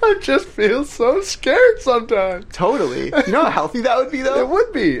 I just feel so scared sometimes. Totally. You know how healthy that would be, though? It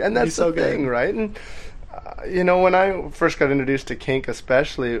would be. And that's so the thing, good. right? And, when I first got introduced to kink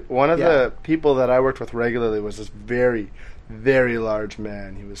especially, one of the people that I worked with regularly was this very, very large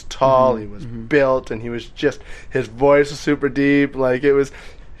man. He was tall, he was built, and he was just, his voice was super deep. Like, it was...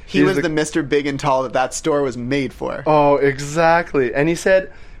 He was the Mr. Big and Tall that store was made for. Oh, exactly. And he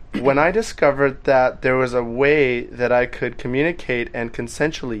said, when I discovered that there was a way that I could communicate and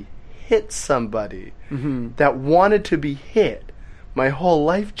consensually hit somebody that wanted to be hit, my whole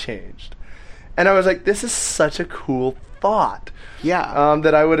life changed. And I was like, this is such a cool thought. Yeah.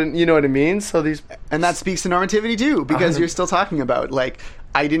 That I wouldn't, you know what I mean? So these... And that speaks to normativity, too, because you're still talking about, like,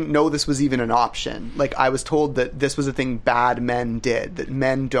 I didn't know this was even an option. Like, I was told that this was a thing bad men did, that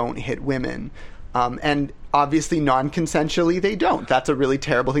men don't hit women. And obviously, non-consensually, they don't. That's a really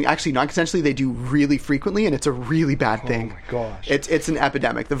terrible thing. Actually, non-consensually, they do really frequently, and it's a really bad thing. Oh, my gosh. It's an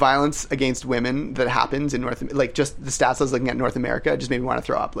epidemic. The violence against women that happens in like, just the stats I was looking at in North America just made me want to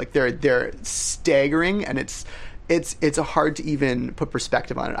throw up. Like, they're staggering, and it's hard to even put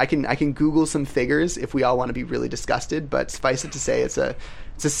perspective on it. I can Google some figures if we all want to be really disgusted, but suffice it to say, it's a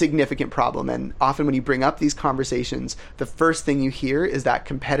significant problem. And often when you bring up these conversations, the first thing you hear is that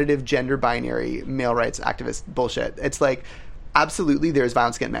competitive gender binary male rights activist bullshit. It's like, absolutely there's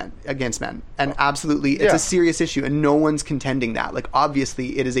violence against men, and absolutely it's a serious issue, and no one's contending that. Like,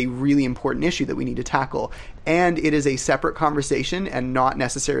 obviously it is a really important issue that we need to tackle, and it is a separate conversation and not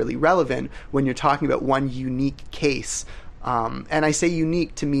necessarily relevant when you're talking about one unique case. And I say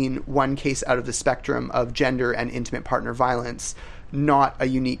unique to mean one case out of the spectrum of gender and intimate partner violence, not a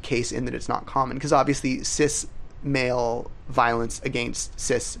unique case in that it's not common, because obviously cis male violence against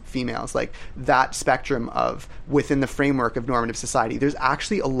cis females, like that spectrum of within the framework of normative society, there's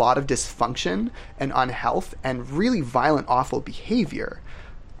actually a lot of dysfunction and unhealth and really violent, awful behavior.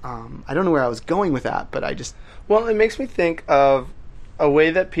 I don't know where I was going with that, but Well, it makes me think of a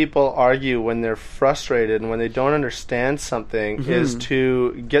way that people argue when they're frustrated and when they don't understand something is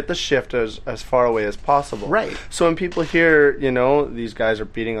to get the shift as far away as possible. Right. So when people hear, these guys are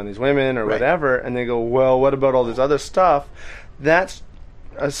beating on these women or whatever, and they go, well, what about all this other stuff? That's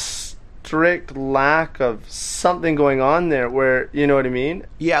a strict lack of something going on there where, you know what I mean?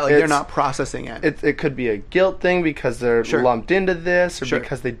 Yeah, like they're not processing it. It could be a guilt thing because they're lumped into this, or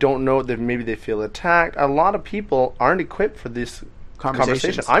because they don't know that maybe they feel attacked. A lot of people aren't equipped for this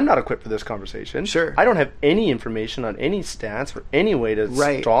conversation. I'm not equipped for this conversation. Sure. I don't have any information on any stats or any way to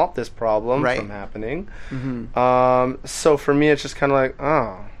stop this problem from happening. So for me, it's just kind of like,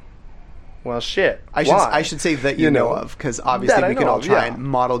 oh, well, shit. I should say that you know of, because obviously we can all try and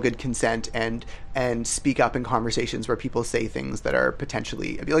model good consent and speak up in conversations where people say things that are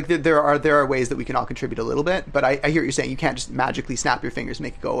potentially like there are ways that we can all contribute a little bit. But I hear what you're saying. You can't just magically snap your fingers and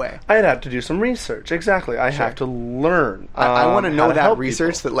make it go away. I'd have to do some research. Exactly. I have to learn. I want to know that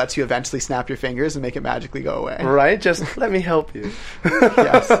research that lets you eventually snap your fingers and make it magically go away. Right? Just let me help you.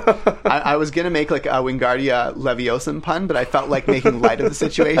 Yes. I was going to make like a Wingardia Leviosa pun, but I felt like making light of the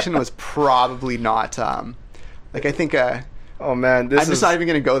situation was probably not. I think. Oh man, I'm just not even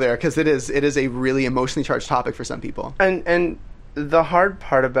going to go there because it is a really emotionally charged topic for some people. And the hard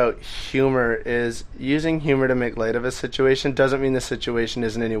part about humor is using humor to make light of a situation doesn't mean the situation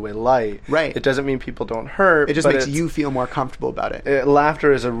is in any way light. Right. It doesn't mean people don't hurt. It just makes you feel more comfortable about it.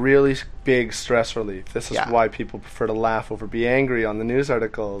 Laughter is a really big stress relief. This is why people prefer to laugh over be angry on the news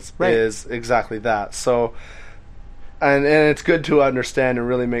articles. Right. Is exactly that. So. And it's good to understand and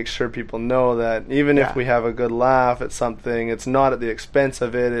really make sure people know that even if we have a good laugh at something, it's not at the expense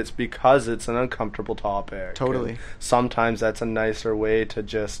of it. It's because it's an uncomfortable topic. Totally. And sometimes that's a nicer way to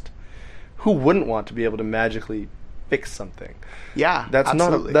just... Who wouldn't want to be able to magically fix something? Yeah, that's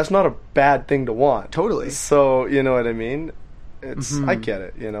absolutely. That's not a bad thing to want. Totally. So, you know what I mean? I get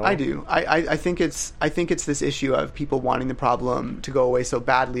it, I do. I think it's this issue of people wanting the problem to go away so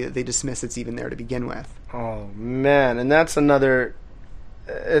badly that they dismiss it's even there to begin with. Oh man, and that's another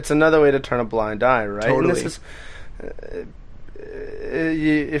it's another way to turn a blind eye, right? Totally. And this is,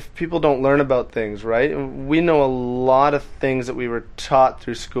 if people don't learn about things, right? We know a lot of things that we were taught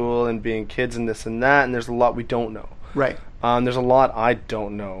through school and being kids and this and that, and there's a lot we don't know. Right. There's a lot I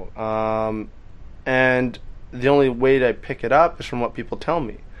don't know. And the only way to pick it up is from what people tell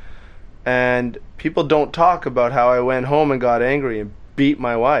me. And people don't talk about how I went home and got angry and beat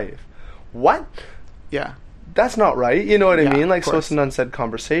my wife. What? Yeah. That's not right. You know what I Yeah, mean? Like, of so course. it's an unsaid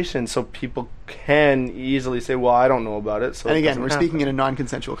conversation, so people can easily say, well, I don't know about it. So And it again, doesn't we're happen. speaking in a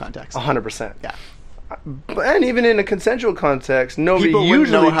non-consensual context. 100%. Yeah. And even in a consensual context, nobody People wouldn't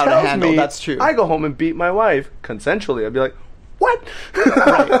usually know how to tells handle, me, that's true. I go home and beat my wife consensually. I'd be like, what?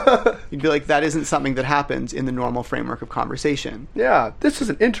 Right. You'd be like, that isn't something that happens in the normal framework of conversation. Yeah, this is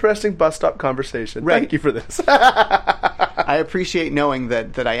an interesting bus stop conversation. Right. Thank you for this. I appreciate knowing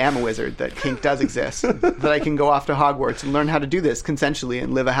that I am a wizard, that kink does exist, that I can go off to Hogwarts and learn how to do this consensually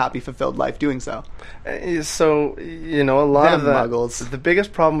and live a happy, fulfilled life doing so. So, a lot Them of the muggles. The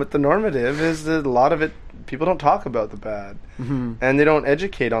biggest problem with the normative is that a lot of it, people don't talk about the bad. Mm-hmm. And they don't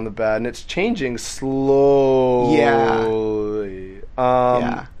educate on the bad. And it's changing slowly.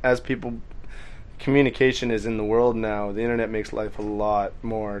 Yeah. As people... Communication is in the world now. The internet makes life a lot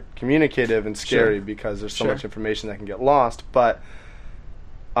more communicative and scary because there's so much information that can get lost. But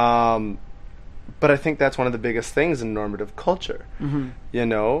I think that's one of the biggest things in normative culture.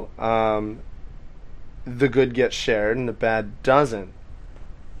 Mm-hmm. The good gets shared and the bad doesn't.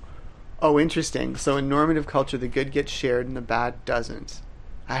 Oh, interesting. So in normative culture, the good gets shared and the bad doesn't.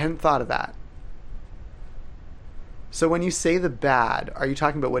 I hadn't thought of that. So when you say the bad, are you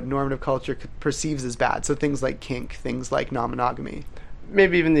talking about what normative culture perceives as bad? So things like kink, things like non-monogamy.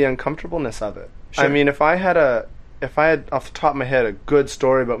 Maybe even the uncomfortableness of it. Sure. I mean, if I had off the top of my head a good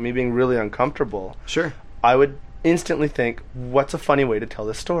story about me being really uncomfortable, Sure. I would instantly think, what's a funny way to tell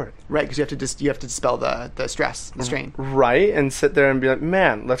this story? Right, because you have to dispel the stress, the strain. Right, and sit there and be like,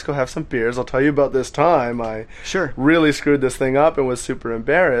 man, let's go have some beers. I'll tell you about this time I Sure. really screwed this thing up and was super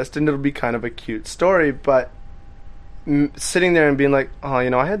embarrassed, and it'll be kind of a cute story, but sitting there and being like, oh,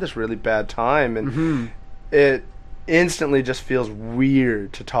 I had this really bad time, and it instantly just feels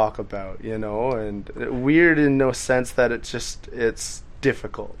weird to talk about, and weird in no sense that it's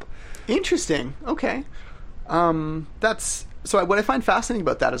difficult. Interesting. Okay. That's so. What I find fascinating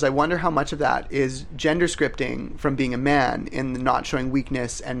about that is I wonder how much of that is gender scripting from being a man in the not showing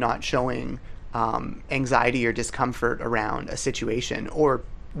weakness and not showing anxiety or discomfort around a situation, or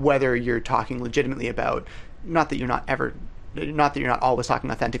whether you're talking legitimately about. Not that you're not always talking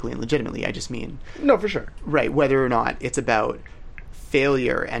authentically and legitimately. I just mean No, for sure. right. Whether or not it's about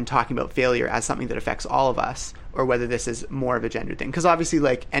failure and talking about failure as something that affects all of us, or whether this is more of a gender thing. Because obviously,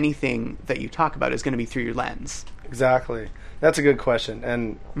 like anything that you talk about is going to be through your lens. Exactly. That's a good question,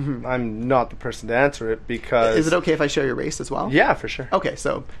 and I'm not the person to answer it because... Is it okay if I share your race as well? Yeah, for sure. Okay,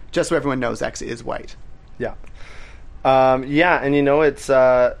 so just so everyone knows, X is white. Yeah. And it's...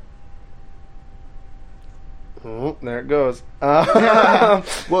 Oh, there it goes.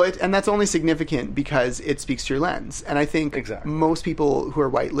 Well, and that's only significant because it speaks to your lens. And I think Exactly. most people who are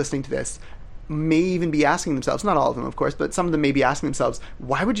white listening to this may even be asking themselves, not all of them, of course, but some of them may be asking themselves,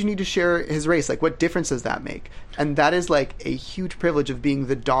 why would you need to share his race? Like, what difference does that make? And that is like a huge privilege of being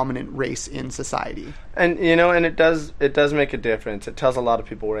the dominant race in society. And and it does make a difference. It tells a lot of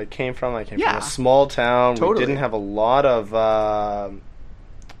people where I came from. I came from Yeah. a small town. Totally. We didn't have a lot of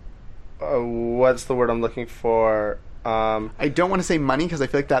what's the word I'm looking for? I don't want to say money because I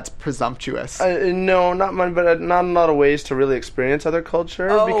feel like that's presumptuous. No, not money, but not a lot of ways to really experience other culture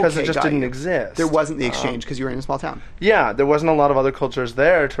because okay, it just got didn't you. exist. There wasn't the exchange because you were in a small town. Yeah, there wasn't a lot of other cultures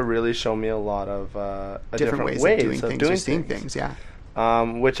there to really show me a lot of Different ways of doing things or seeing things, yeah.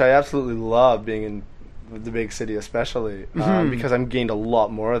 Which I absolutely love being in the big city, especially because I've gained a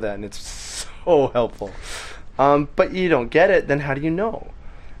lot more of that, and it's so helpful. But you don't get it, then how do you know?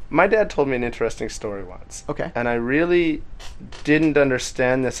 My dad told me an interesting story once. Okay. And I really didn't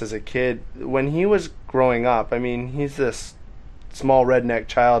understand this as a kid. When he was growing up, I mean, he's this small redneck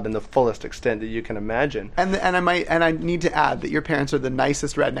child in the fullest extent that you can imagine. And I need to add that your parents are the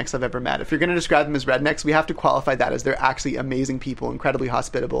nicest rednecks I've ever met. If you're going to describe them as rednecks, we have to qualify that as they're actually amazing people, incredibly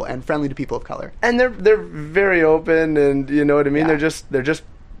hospitable, and friendly to people of color. And they're very open, and you know what I mean. Yeah. They're just.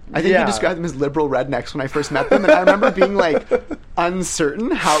 I think you described them as liberal rednecks when I first met them, and I remember being like uncertain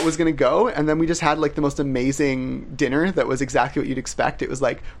how it was going to go, and then we just had like the most amazing dinner that was exactly what you'd expect. It was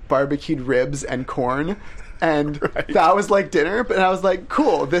like barbecued ribs and corn, and Right. that was like dinner. But I was like,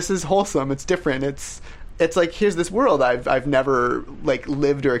 cool, this is wholesome. It's different. it's like, here's this world I've never like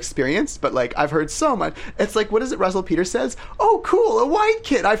lived or experienced, but like I've heard so much. It's like, what is it Russell Peters says? Oh, cool, a white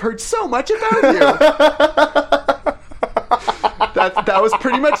kid. I've heard so much about you. That was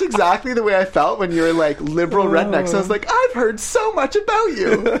pretty much exactly the way I felt when you were like liberal rednecks. I was like, I've heard so much about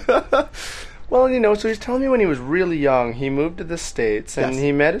you. Well, you know, so he's telling me when he was really young, he moved to the States and Yes.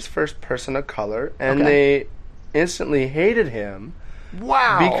 he met his first person of color, and Okay. they instantly hated him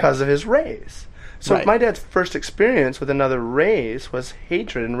Wow. because of his race. So Right. my dad's first experience with another race was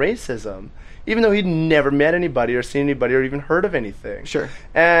hatred and racism, even though he'd never met anybody or seen anybody or even heard of anything. Sure.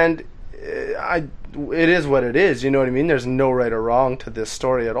 And it is what it is, you know what I mean? There's no right or wrong to this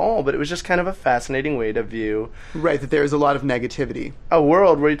story at all, but it was just kind of a fascinating way to view Right, that there's a lot of negativity. a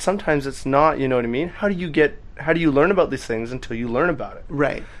world where sometimes it's not, you know what I mean? How do you learn about these things until you learn about it?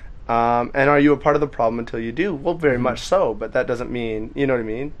 Right. And are you a part of the problem until you do? Well, very much so, but that doesn't mean, you know what I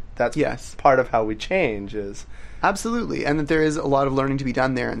mean? That's Yes. part of how we change is... Absolutely, and that there is a lot of learning to be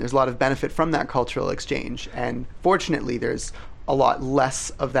done there, and there's a lot of benefit from that cultural exchange. And fortunately, there's a lot less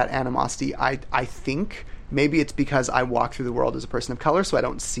of that animosity. I think maybe it's because I walk through the world as a person of color, so I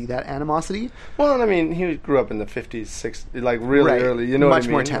don't see that animosity. Well, I mean, he grew up in the 50s, 60s, like really Right. early, you know what I Much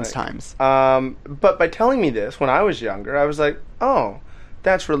mean? more tense Like, times. But by telling me this when I was younger, I was like, oh,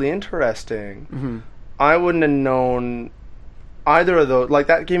 that's really interesting. Mm-hmm. I wouldn't have known either of those. Like,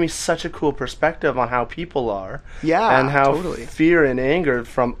 that gave me such a cool perspective on how people are. Yeah, and how totally. fear and anger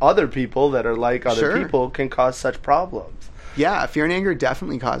from other people that are like other Sure. people can cause such problems. Yeah, fear and anger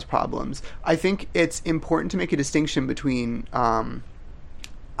definitely cause problems. I think it's important to make a distinction between.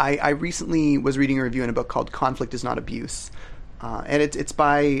 I recently was reading a review in a book called "Conflict Is Not Abuse," and it's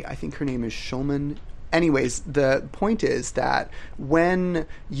by, I think her name is Schulman. Anyways, the point is that when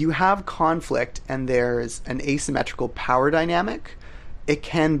you have conflict and there's an asymmetrical power dynamic, it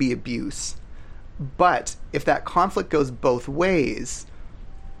can be abuse. But if that conflict goes both ways,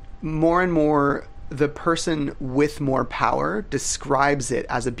 more and more the person with more power describes it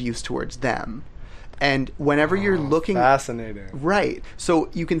as abuse towards them. And whenever you're looking... Fascinating. Right. So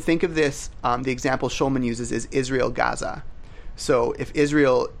you can think of this, the example Schulman uses is Israel-Gaza. So if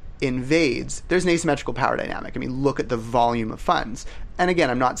Israel invades, there's an asymmetrical power dynamic. I mean, look at the volume of funds. And again,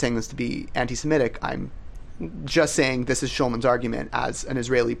 I'm not saying this to be anti-Semitic. I'm just saying this is Schulman's argument as an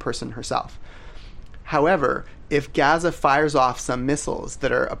Israeli person herself. However, if Gaza fires off some missiles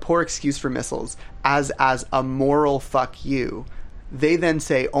that are a poor excuse for missiles as a moral fuck you, they then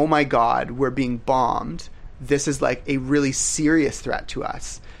say, oh my God, we're being bombed. This is like a really serious threat to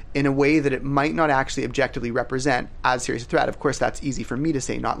us in a way that it might not actually objectively represent as serious a threat. Of course, that's easy for me to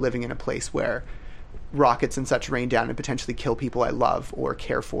say, not living in a place where rockets and such rain down and potentially kill people I love or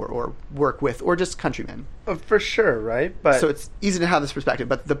care for or work with or just countrymen. For sure, right? But So it's easy to have this perspective.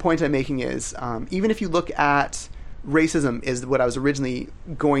 But the point I'm making is, even if you look at racism is what I was originally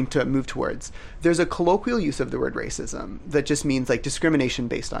going to move towards. There's a colloquial use of the word racism that just means like discrimination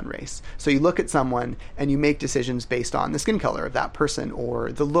based on race. So you look at someone and you make decisions based on the skin color of that person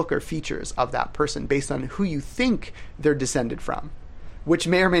or the look or features of that person based on who you think they're descended from, which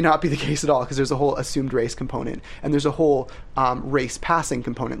may or may not be the case at all because there's a whole assumed race component and there's a whole race passing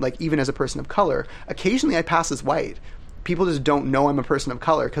component. Like even as a person of color, occasionally I pass as white. People just don't know I'm a person of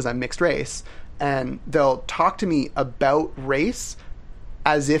color because I'm mixed race. And they'll talk to me about race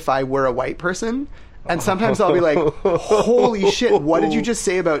as if I were a white person. And sometimes I'll be like, holy shit, what did you just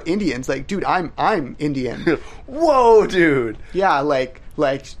say about Indians? Like, dude, I'm Indian. Whoa, dude. Yeah, like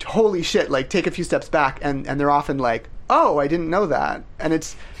holy shit, like take a few steps back and they're often like, oh, I didn't know that. And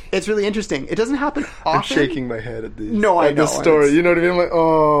it's really interesting. It doesn't happen often. I'm shaking my head at these. No, I at know, this story. and You know what I mean? I'm like,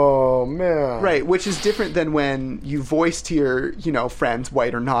 oh man. Right, which is different than when you voice to your, friends,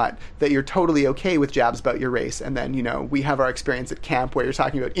 white or not, that you're totally okay with jabs about your race, and then, we have our experience at camp where you're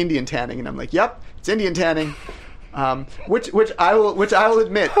talking about Indian tanning, and I'm like, yep, it's Indian tanning. Which I will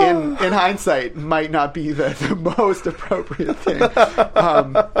admit in hindsight might not be the most appropriate thing.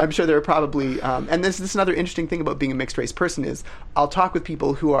 I'm sure there are probably and this is another interesting thing about being a mixed race person is I'll talk with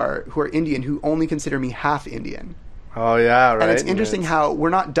people who are Indian who only consider me half Indian. Oh yeah, right. And it's interesting how we're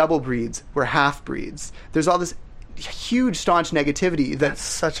not double breeds, we're half breeds. There's all this huge staunch negativity That's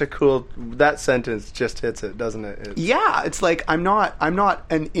such a cool. That sentence just hits it, doesn't it? it's like I'm not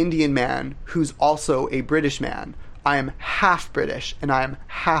an Indian man who's also a British man. I am half British and I am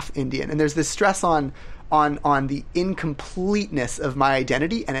half Indian, and there's this stress on the incompleteness of my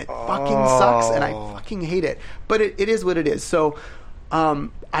identity, and it fucking sucks, and I fucking hate it. But it is what it is. So I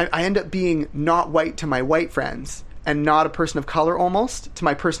end up being not white to my white friends, and not a person of color almost to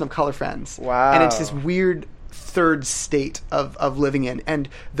my person of color friends. Wow. And it's this weird third state of living in. And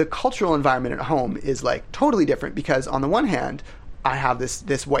the cultural environment at home is like totally different because on the one hand, I have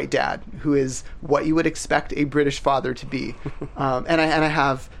this white dad who is what you would expect a British father to be. And I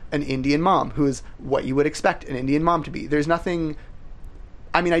have an Indian mom who is what you would expect an Indian mom to be. There's nothing...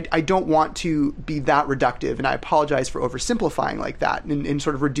 I mean, I don't want to be that reductive, and I apologize for oversimplifying like that and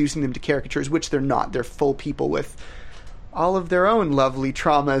sort of reducing them to caricatures, which they're not. They're full people with all of their own lovely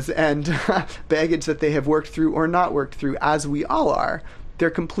traumas and baggage that they have worked through or not worked through, as we all are. They're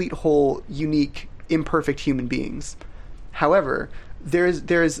complete, whole, unique, imperfect human beings. However,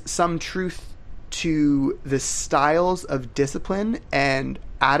 there's some truth to the styles of discipline and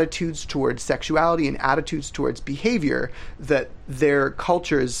attitudes towards sexuality and attitudes towards behavior that their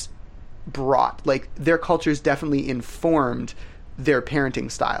cultures brought. Like, their cultures definitely informed their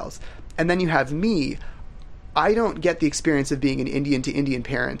parenting styles. And then you have me. I don't get the experience of being an Indian to Indian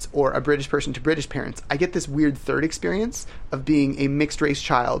parents or a British person to British parents. I get this weird third experience of being a mixed race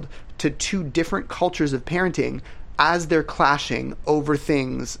child to two different cultures of parenting as they're clashing over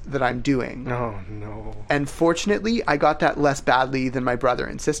things that I'm doing. Oh, no. And fortunately, I got that less badly than my brother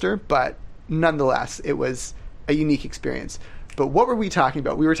and sister, but nonetheless, it was a unique experience. But what were we talking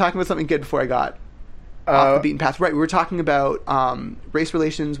about? We were talking about something good before I got off the beaten path. Right, we were talking about race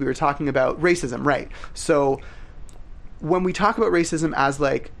relations. We were talking about racism, right. So when we talk about racism as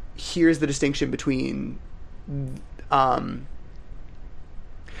like, here's the distinction between...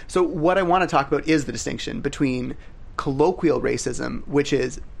 So what I want to talk about is the distinction between colloquial racism, which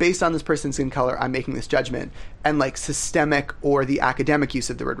is based on this person's skin color, I'm making this judgment, and like systemic or the academic use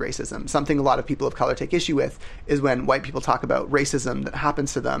of the word racism. Something a lot of people of color take issue with is when white people talk about racism that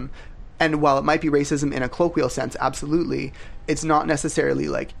happens to them. And while it might be racism in a colloquial sense, absolutely, it's not necessarily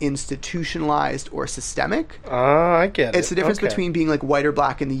like institutionalized or systemic. I get it. It's the difference between being like white or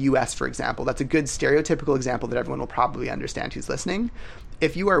black in the US, for example. That's a good stereotypical example that everyone will probably understand who's listening.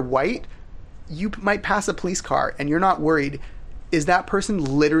 If you are white, you might pass a police car and you're not worried, is that person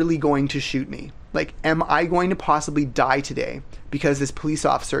literally going to shoot me? Like, am I going to possibly die today because this police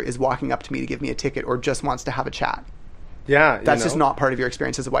officer is walking up to me to give me a ticket or just wants to have a chat? Yeah, that's just not part of your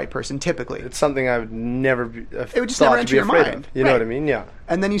experience as a white person, typically. It's something I would never be it would just never enter your mind. You know what I mean? Yeah.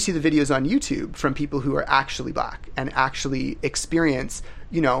 And then you see the videos on YouTube from people who are actually black and actually experience,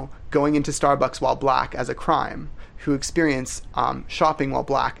 going into Starbucks while black as a crime, who experience shopping while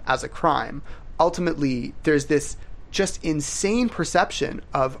black as a crime. Ultimately, there's this just insane perception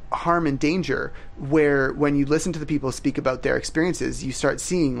of harm and danger where when you listen to the people speak about their experiences, you start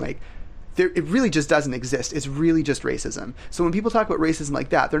seeing like, it really just doesn't exist. It's really just racism. So when people talk about racism like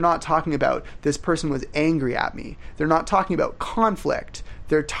that, they're not talking about this person was angry at me. They're not talking about conflict.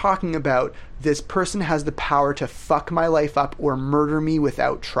 They're talking about this person has the power to fuck my life up or murder me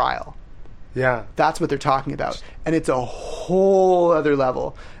without trial. Yeah. That's what they're talking about. And it's a whole other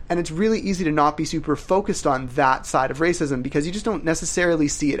level. And it's really easy to not be super focused on that side of racism because you just don't necessarily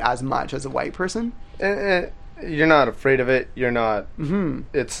see it as much as a white person. You're not afraid of it. You're not. Mm-hmm.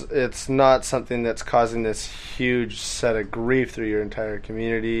 It's not something that's causing this huge set of grief through your entire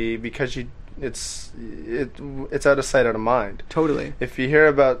community because it's out of sight, out of mind. Totally. If you hear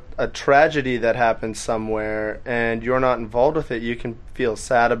about a tragedy that happens somewhere and you're not involved with it, you can feel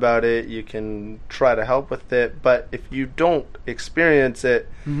sad about it. You can try to help with it, but if you don't experience it,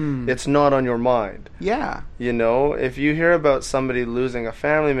 it's not on your mind. Yeah. If you hear about somebody losing a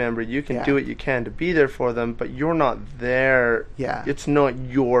family member, you can do what you can to be there for them, but you're not there. Yeah. It's not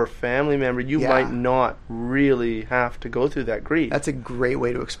your family member. You might not really have to go through that grief. That's a great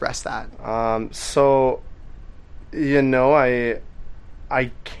way to express that. So,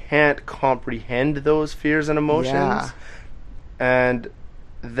 I can't comprehend those fears and emotions, and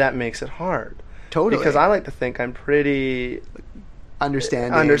that makes it hard. Totally. Because I like to think I'm pretty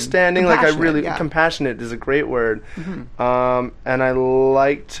understanding. Like I really compassionate is a great word, and I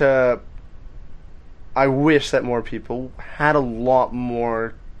wish that more people had a lot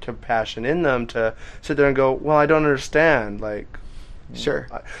more compassion in them to sit there and go, well, I don't understand. Like, sure,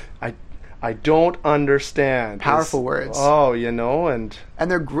 I don't understand. Powerful words. Oh, and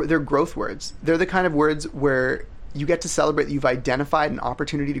they're growth words. They're the kind of words where you get to celebrate that you've identified an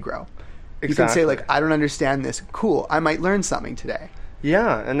opportunity to grow. Exactly. You can say like, I don't understand this. Cool, I might learn something today.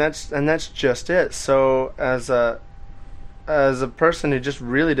 Yeah, and that's just it. So as a person who just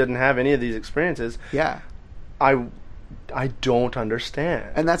really didn't have any of these experiences, I don't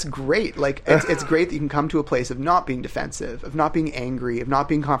understand. And that's great. Like, it's great that you can come to a place of not being defensive, of not being angry, of not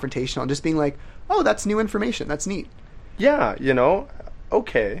being confrontational, and just being like, oh, that's new information. That's neat. Yeah,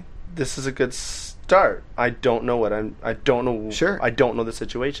 okay, this is a good start. I don't know. Sure. I don't know the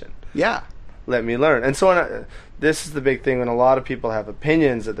situation. Yeah. let me learn. And so this is the big thing when a lot of people have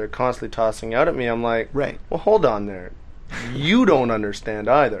opinions that they're constantly tossing out at me. I'm like, right. Well, hold on there. You don't understand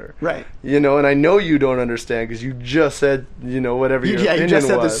either. Right. And I know you don't understand because you just said, whatever your opinion was. Yeah, you just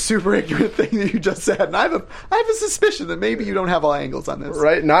said this super ignorant thing that you just said. And I have a suspicion that maybe you don't have all angles on this.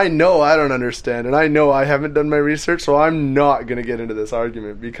 Right. And I know I don't understand. And I know I haven't done my research, so I'm not going to get into this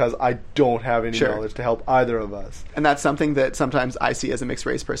argument because I don't have any knowledge to help either of us. And that's something that sometimes I see as a mixed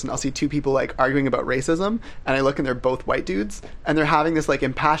race person. I'll see two people like arguing about racism, and I look and they're both white dudes, and they're having this like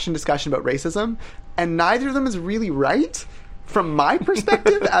impassioned discussion about racism, and neither of them is really right from my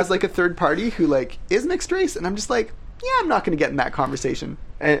perspective as like a third party who like is mixed race. And I'm just like, yeah, I'm not going to get in that conversation.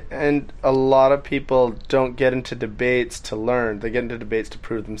 And a lot of people don't get into debates to learn. They get into debates to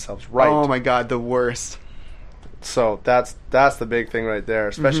prove themselves right. Oh my God, the worst. So that's the big thing right there,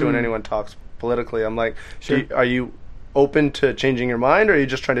 especially when anyone talks politically. I'm like, sure. Are you open to changing your mind, or are you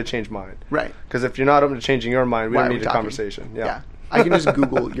just trying to change mine? Right. Because if you're not open to changing your mind, we Why don't are we need a talking? conversation. Yeah. I can just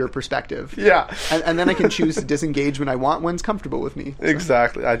Google your perspective. Yeah. And then I can choose to disengage when I want, when's comfortable with me. So.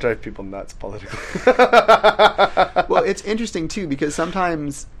 Exactly. I drive people nuts politically. Well, it's interesting, too, because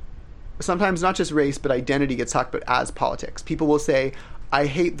sometimes not just race, but identity gets talked about as politics. People will say, I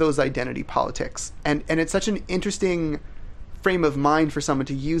hate those identity politics. And it's such an interesting frame of mind for someone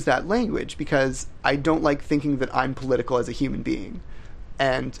to use that language, because I don't like thinking that I'm political as a human being.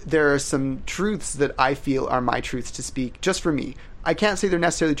 And there are some truths that I feel are my truths to speak just for me. I can't say they're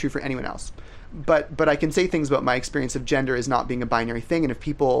necessarily true for anyone else. But I can say things about my experience of gender as not being a binary thing. And if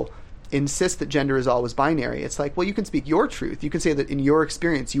people insist that gender is always binary, it's like, well, you can speak your truth. You can say that in your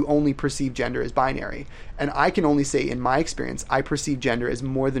experience, you only perceive gender as binary. And I can only say in my experience, I perceive gender as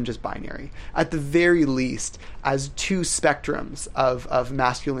more than just binary. At the very least, as two spectrums of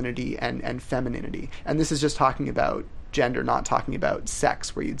masculinity and femininity. And this is just talking about gender, not talking about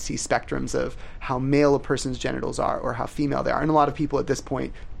sex, where you'd see spectrums of how male a person's genitals are or how female they are. And a lot of people at this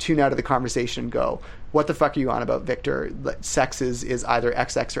point tune out of the conversation and go, what the fuck are you on about, Victor? Sex is either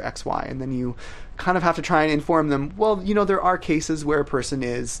XX or XY. And then you kind of have to try and inform them, well, there are cases where a person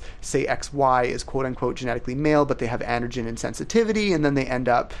is, say, XY is quote-unquote genetically male, but they have androgen insensitivity, and then they end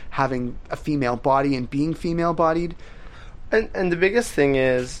up having a female body and being female-bodied. And the biggest thing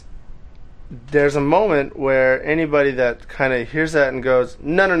is, there's a moment where anybody that kind of hears that and goes,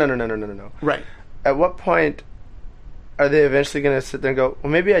 no. Right. At what point are they eventually going to sit there and go,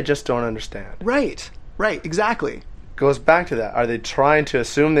 well, maybe I just don't understand? Right, exactly. Goes back to that. Are they trying to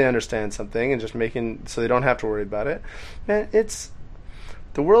assume they understand something and just making so they don't have to worry about it? Man,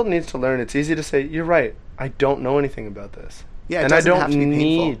 the world needs to learn. It's easy to say, you're right, I don't know anything about this. Yeah, and I don't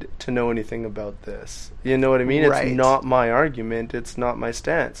need to know anything about this. You know what I mean? Right. It's not my argument. It's not my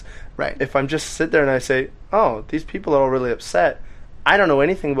stance. Right. If I'm just sit there and I say, oh, these people are all really upset. I don't know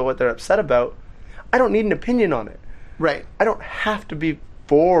anything about what they're upset about. I don't need an opinion on it. Right. I don't have to be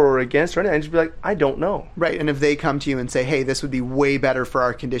for or against or anything. I just be like, I don't know. Right. And if they come to you and say, hey, this would be way better for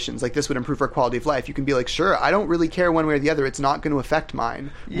our conditions, like this would improve our quality of life, you can be like, sure, I don't really care one way or the other. It's not going to affect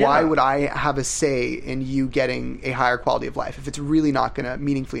mine. Yeah. Why would I have a say in you getting a higher quality of life if it's really not going to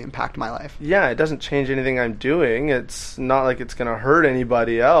meaningfully impact my life? Yeah, it doesn't change anything I'm doing. It's not like it's going to hurt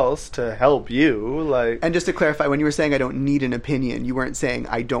anybody else to help you. And just to clarify, when you were saying I don't need an opinion, you weren't saying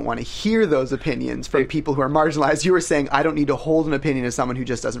I don't want to hear those opinions from people who are marginalized. You were saying I don't need to hold an opinion as someone who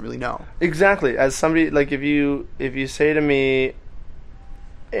just doesn't really know. Exactly. As somebody, like if you say to me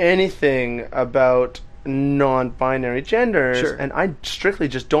anything about non-binary genders, sure, and I strictly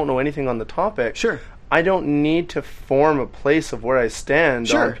just don't know anything on the topic, sure, I don't need to form a place of where I stand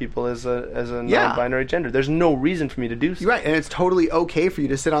sure, on people as a non-binary gender. There's no reason for me to do so. Right, and it's totally okay for you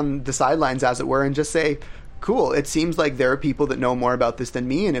to sit on the sidelines, as it were, and just say, cool, it seems like there are people that know more about this than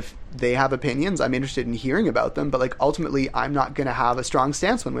me, and if they have opinions, I'm interested in hearing about them, but ultimately I'm not going to have a strong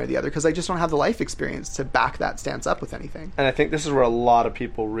stance one way or the other because I just don't have the life experience to back that stance up with anything. And I think this is where a lot of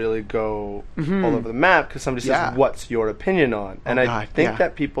people really go all over the map, because somebody says, what's your opinion on? And I think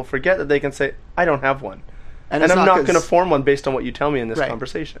that people forget that they can say, I don't have one. And I'm not going to form one based on what you tell me in this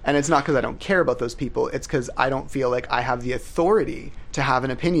conversation. And it's not because I don't care about those people. It's because I don't feel like I have the authority to have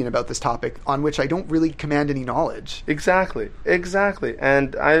an opinion about this topic on which I don't really command any knowledge. Exactly.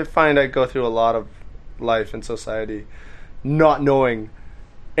 And I find I go through a lot of life in society not knowing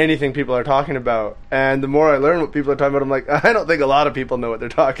anything people are talking about. And the more I learn what people are talking about, I'm like, I don't think a lot of people know what they're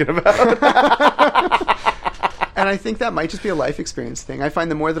talking about. And I think that might just be a life experience thing. I find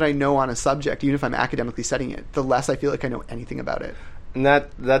the more that I know on a subject, even if I'm academically studying it, the less I feel like I know anything about it. And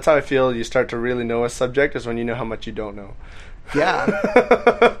that's how I feel you start to really know a subject, is when you know how much you don't know.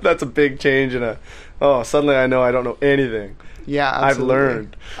 Yeah. That's a big change suddenly I know I don't know anything. Yeah, absolutely.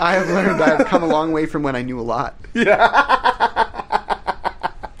 I've learned. I've come a long way from when I knew a lot. Yeah.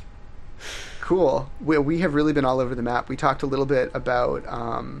 Cool. We have really been all over the map. We talked a little bit about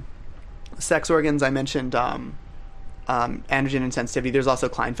sex organs. I mentioned androgen insensitivity. There's also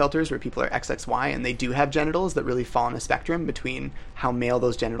Klinefelters, where people are XXY, and they do have genitals that really fall on a spectrum between how male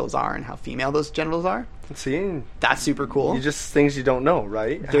those genitals are and how female those genitals are. See? That's super cool. Just things you don't know,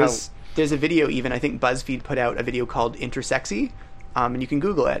 right? There's a video even, I think BuzzFeed put out a video called Intersexy, and you can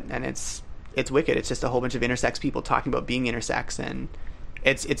Google it, and it's wicked. It's just a whole bunch of intersex people talking about being intersex, and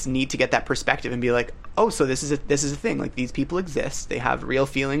it's neat to get that perspective and be like, oh, so this is a thing. Like, these people exist. They have real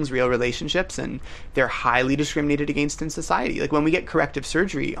feelings, real relationships, and they're highly discriminated against in society. Like, when we get corrective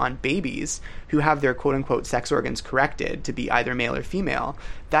surgery on babies who have their quote-unquote sex organs corrected to be either male or female,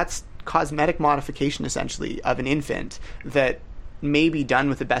 that's cosmetic modification, essentially, of an infant that may be done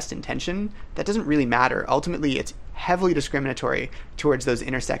with the best intention. That doesn't really matter. Ultimately, it's heavily discriminatory towards those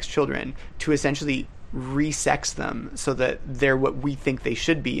intersex children to essentially resex them so that they're what we think they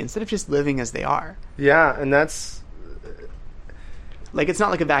should be, instead of just living as they are. Yeah, and that's... Like, it's not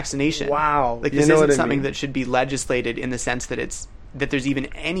like a vaccination. Wow. Like, this isn't something that should be legislated in the sense that there's even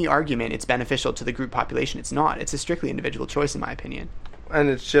any argument it's beneficial to the group population. It's not. It's a strictly individual choice, in my opinion. And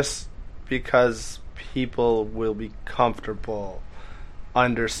it's just because people will be comfortable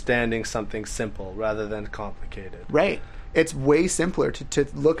understanding something simple rather than complicated. Right. It's way simpler to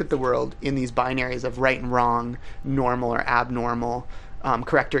look at the world in these binaries of right and wrong, normal or abnormal,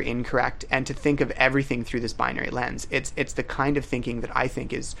 correct or incorrect, and to think of everything through this binary lens. It's the kind of thinking that I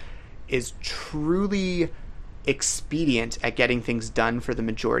think is truly expedient at getting things done for the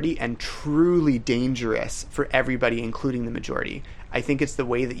majority, and truly dangerous for everybody, including the majority. I think it's the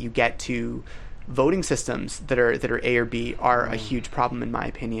way that you get to voting systems that are A or B are a huge problem, in my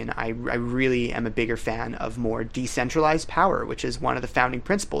opinion. I really am a bigger fan of more decentralized power, which is one of the founding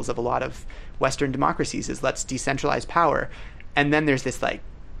principles of a lot of Western democracies, is let's decentralize power. And then there's this, like,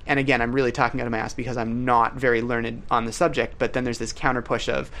 and again, I'm really talking out of my ass because I'm not very learned on the subject, but then there's this counter push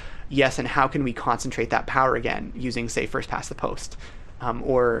of, yes, and how can we concentrate that power again using, say, first past the post,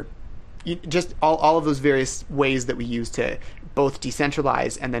 or just all of those various ways that we use to both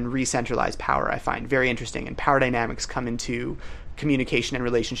decentralize and then re-centralize power, I find very interesting. And power dynamics come into communication and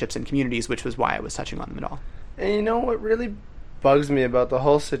relationships and communities, which was why I was touching on them at all. And you know what really bugs me about the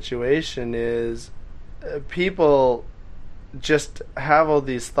whole situation is people just have all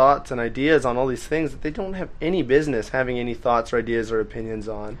these thoughts and ideas on all these things that they don't have any business having any thoughts or ideas or opinions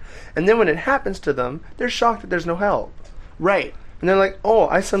on. And then when it happens to them, they're shocked that there's no help. Right. And they're like, oh,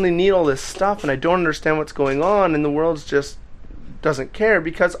 I suddenly need all this stuff and I don't understand what's going on, and the world's just doesn't care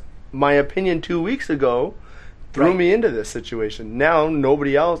because my opinion 2 weeks ago threw me into this situation. Now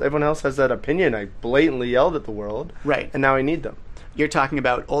everyone else has that opinion. I blatantly yelled at the world. Right. And now I need them. You're talking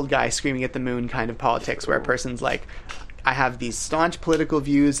about old guy screaming at the moon kind of politics, where a person's like, I have these staunch political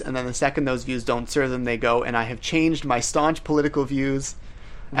views, and then the second those views don't serve them, they go, and I have changed my staunch political views.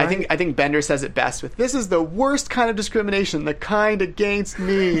 Right. I think Bender says it best with, this is the worst kind of discrimination, the kind against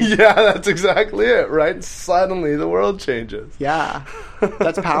me. Yeah, that's exactly it, right? Suddenly the world changes. Yeah.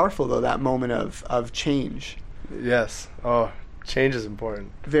 That's powerful, though, that moment of change. Yes. Oh, change is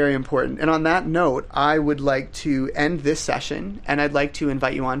important. Very important. And on that note, I would like to end this session, and I'd like to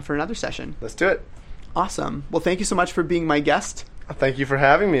invite you on for another session. Let's do it. Awesome. Well, thank you so much for being my guest. Thank you for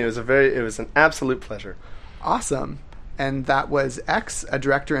having me. It was an absolute pleasure. Awesome. And that was X, a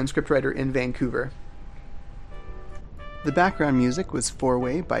director and scriptwriter in Vancouver. The background music was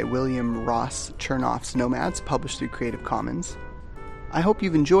Four-Way by William Ross Chernoff's Nomads, published through Creative Commons. I hope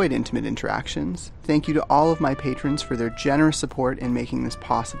you've enjoyed Intimate Interactions. Thank you to all of my patrons for their generous support in making this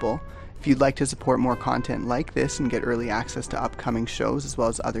possible. If you'd like to support more content like this and get early access to upcoming shows as well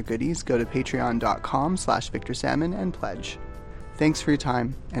as other goodies, go to patreon.com/VictorSalmon and pledge. Thanks for your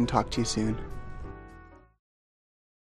time, and talk to you soon.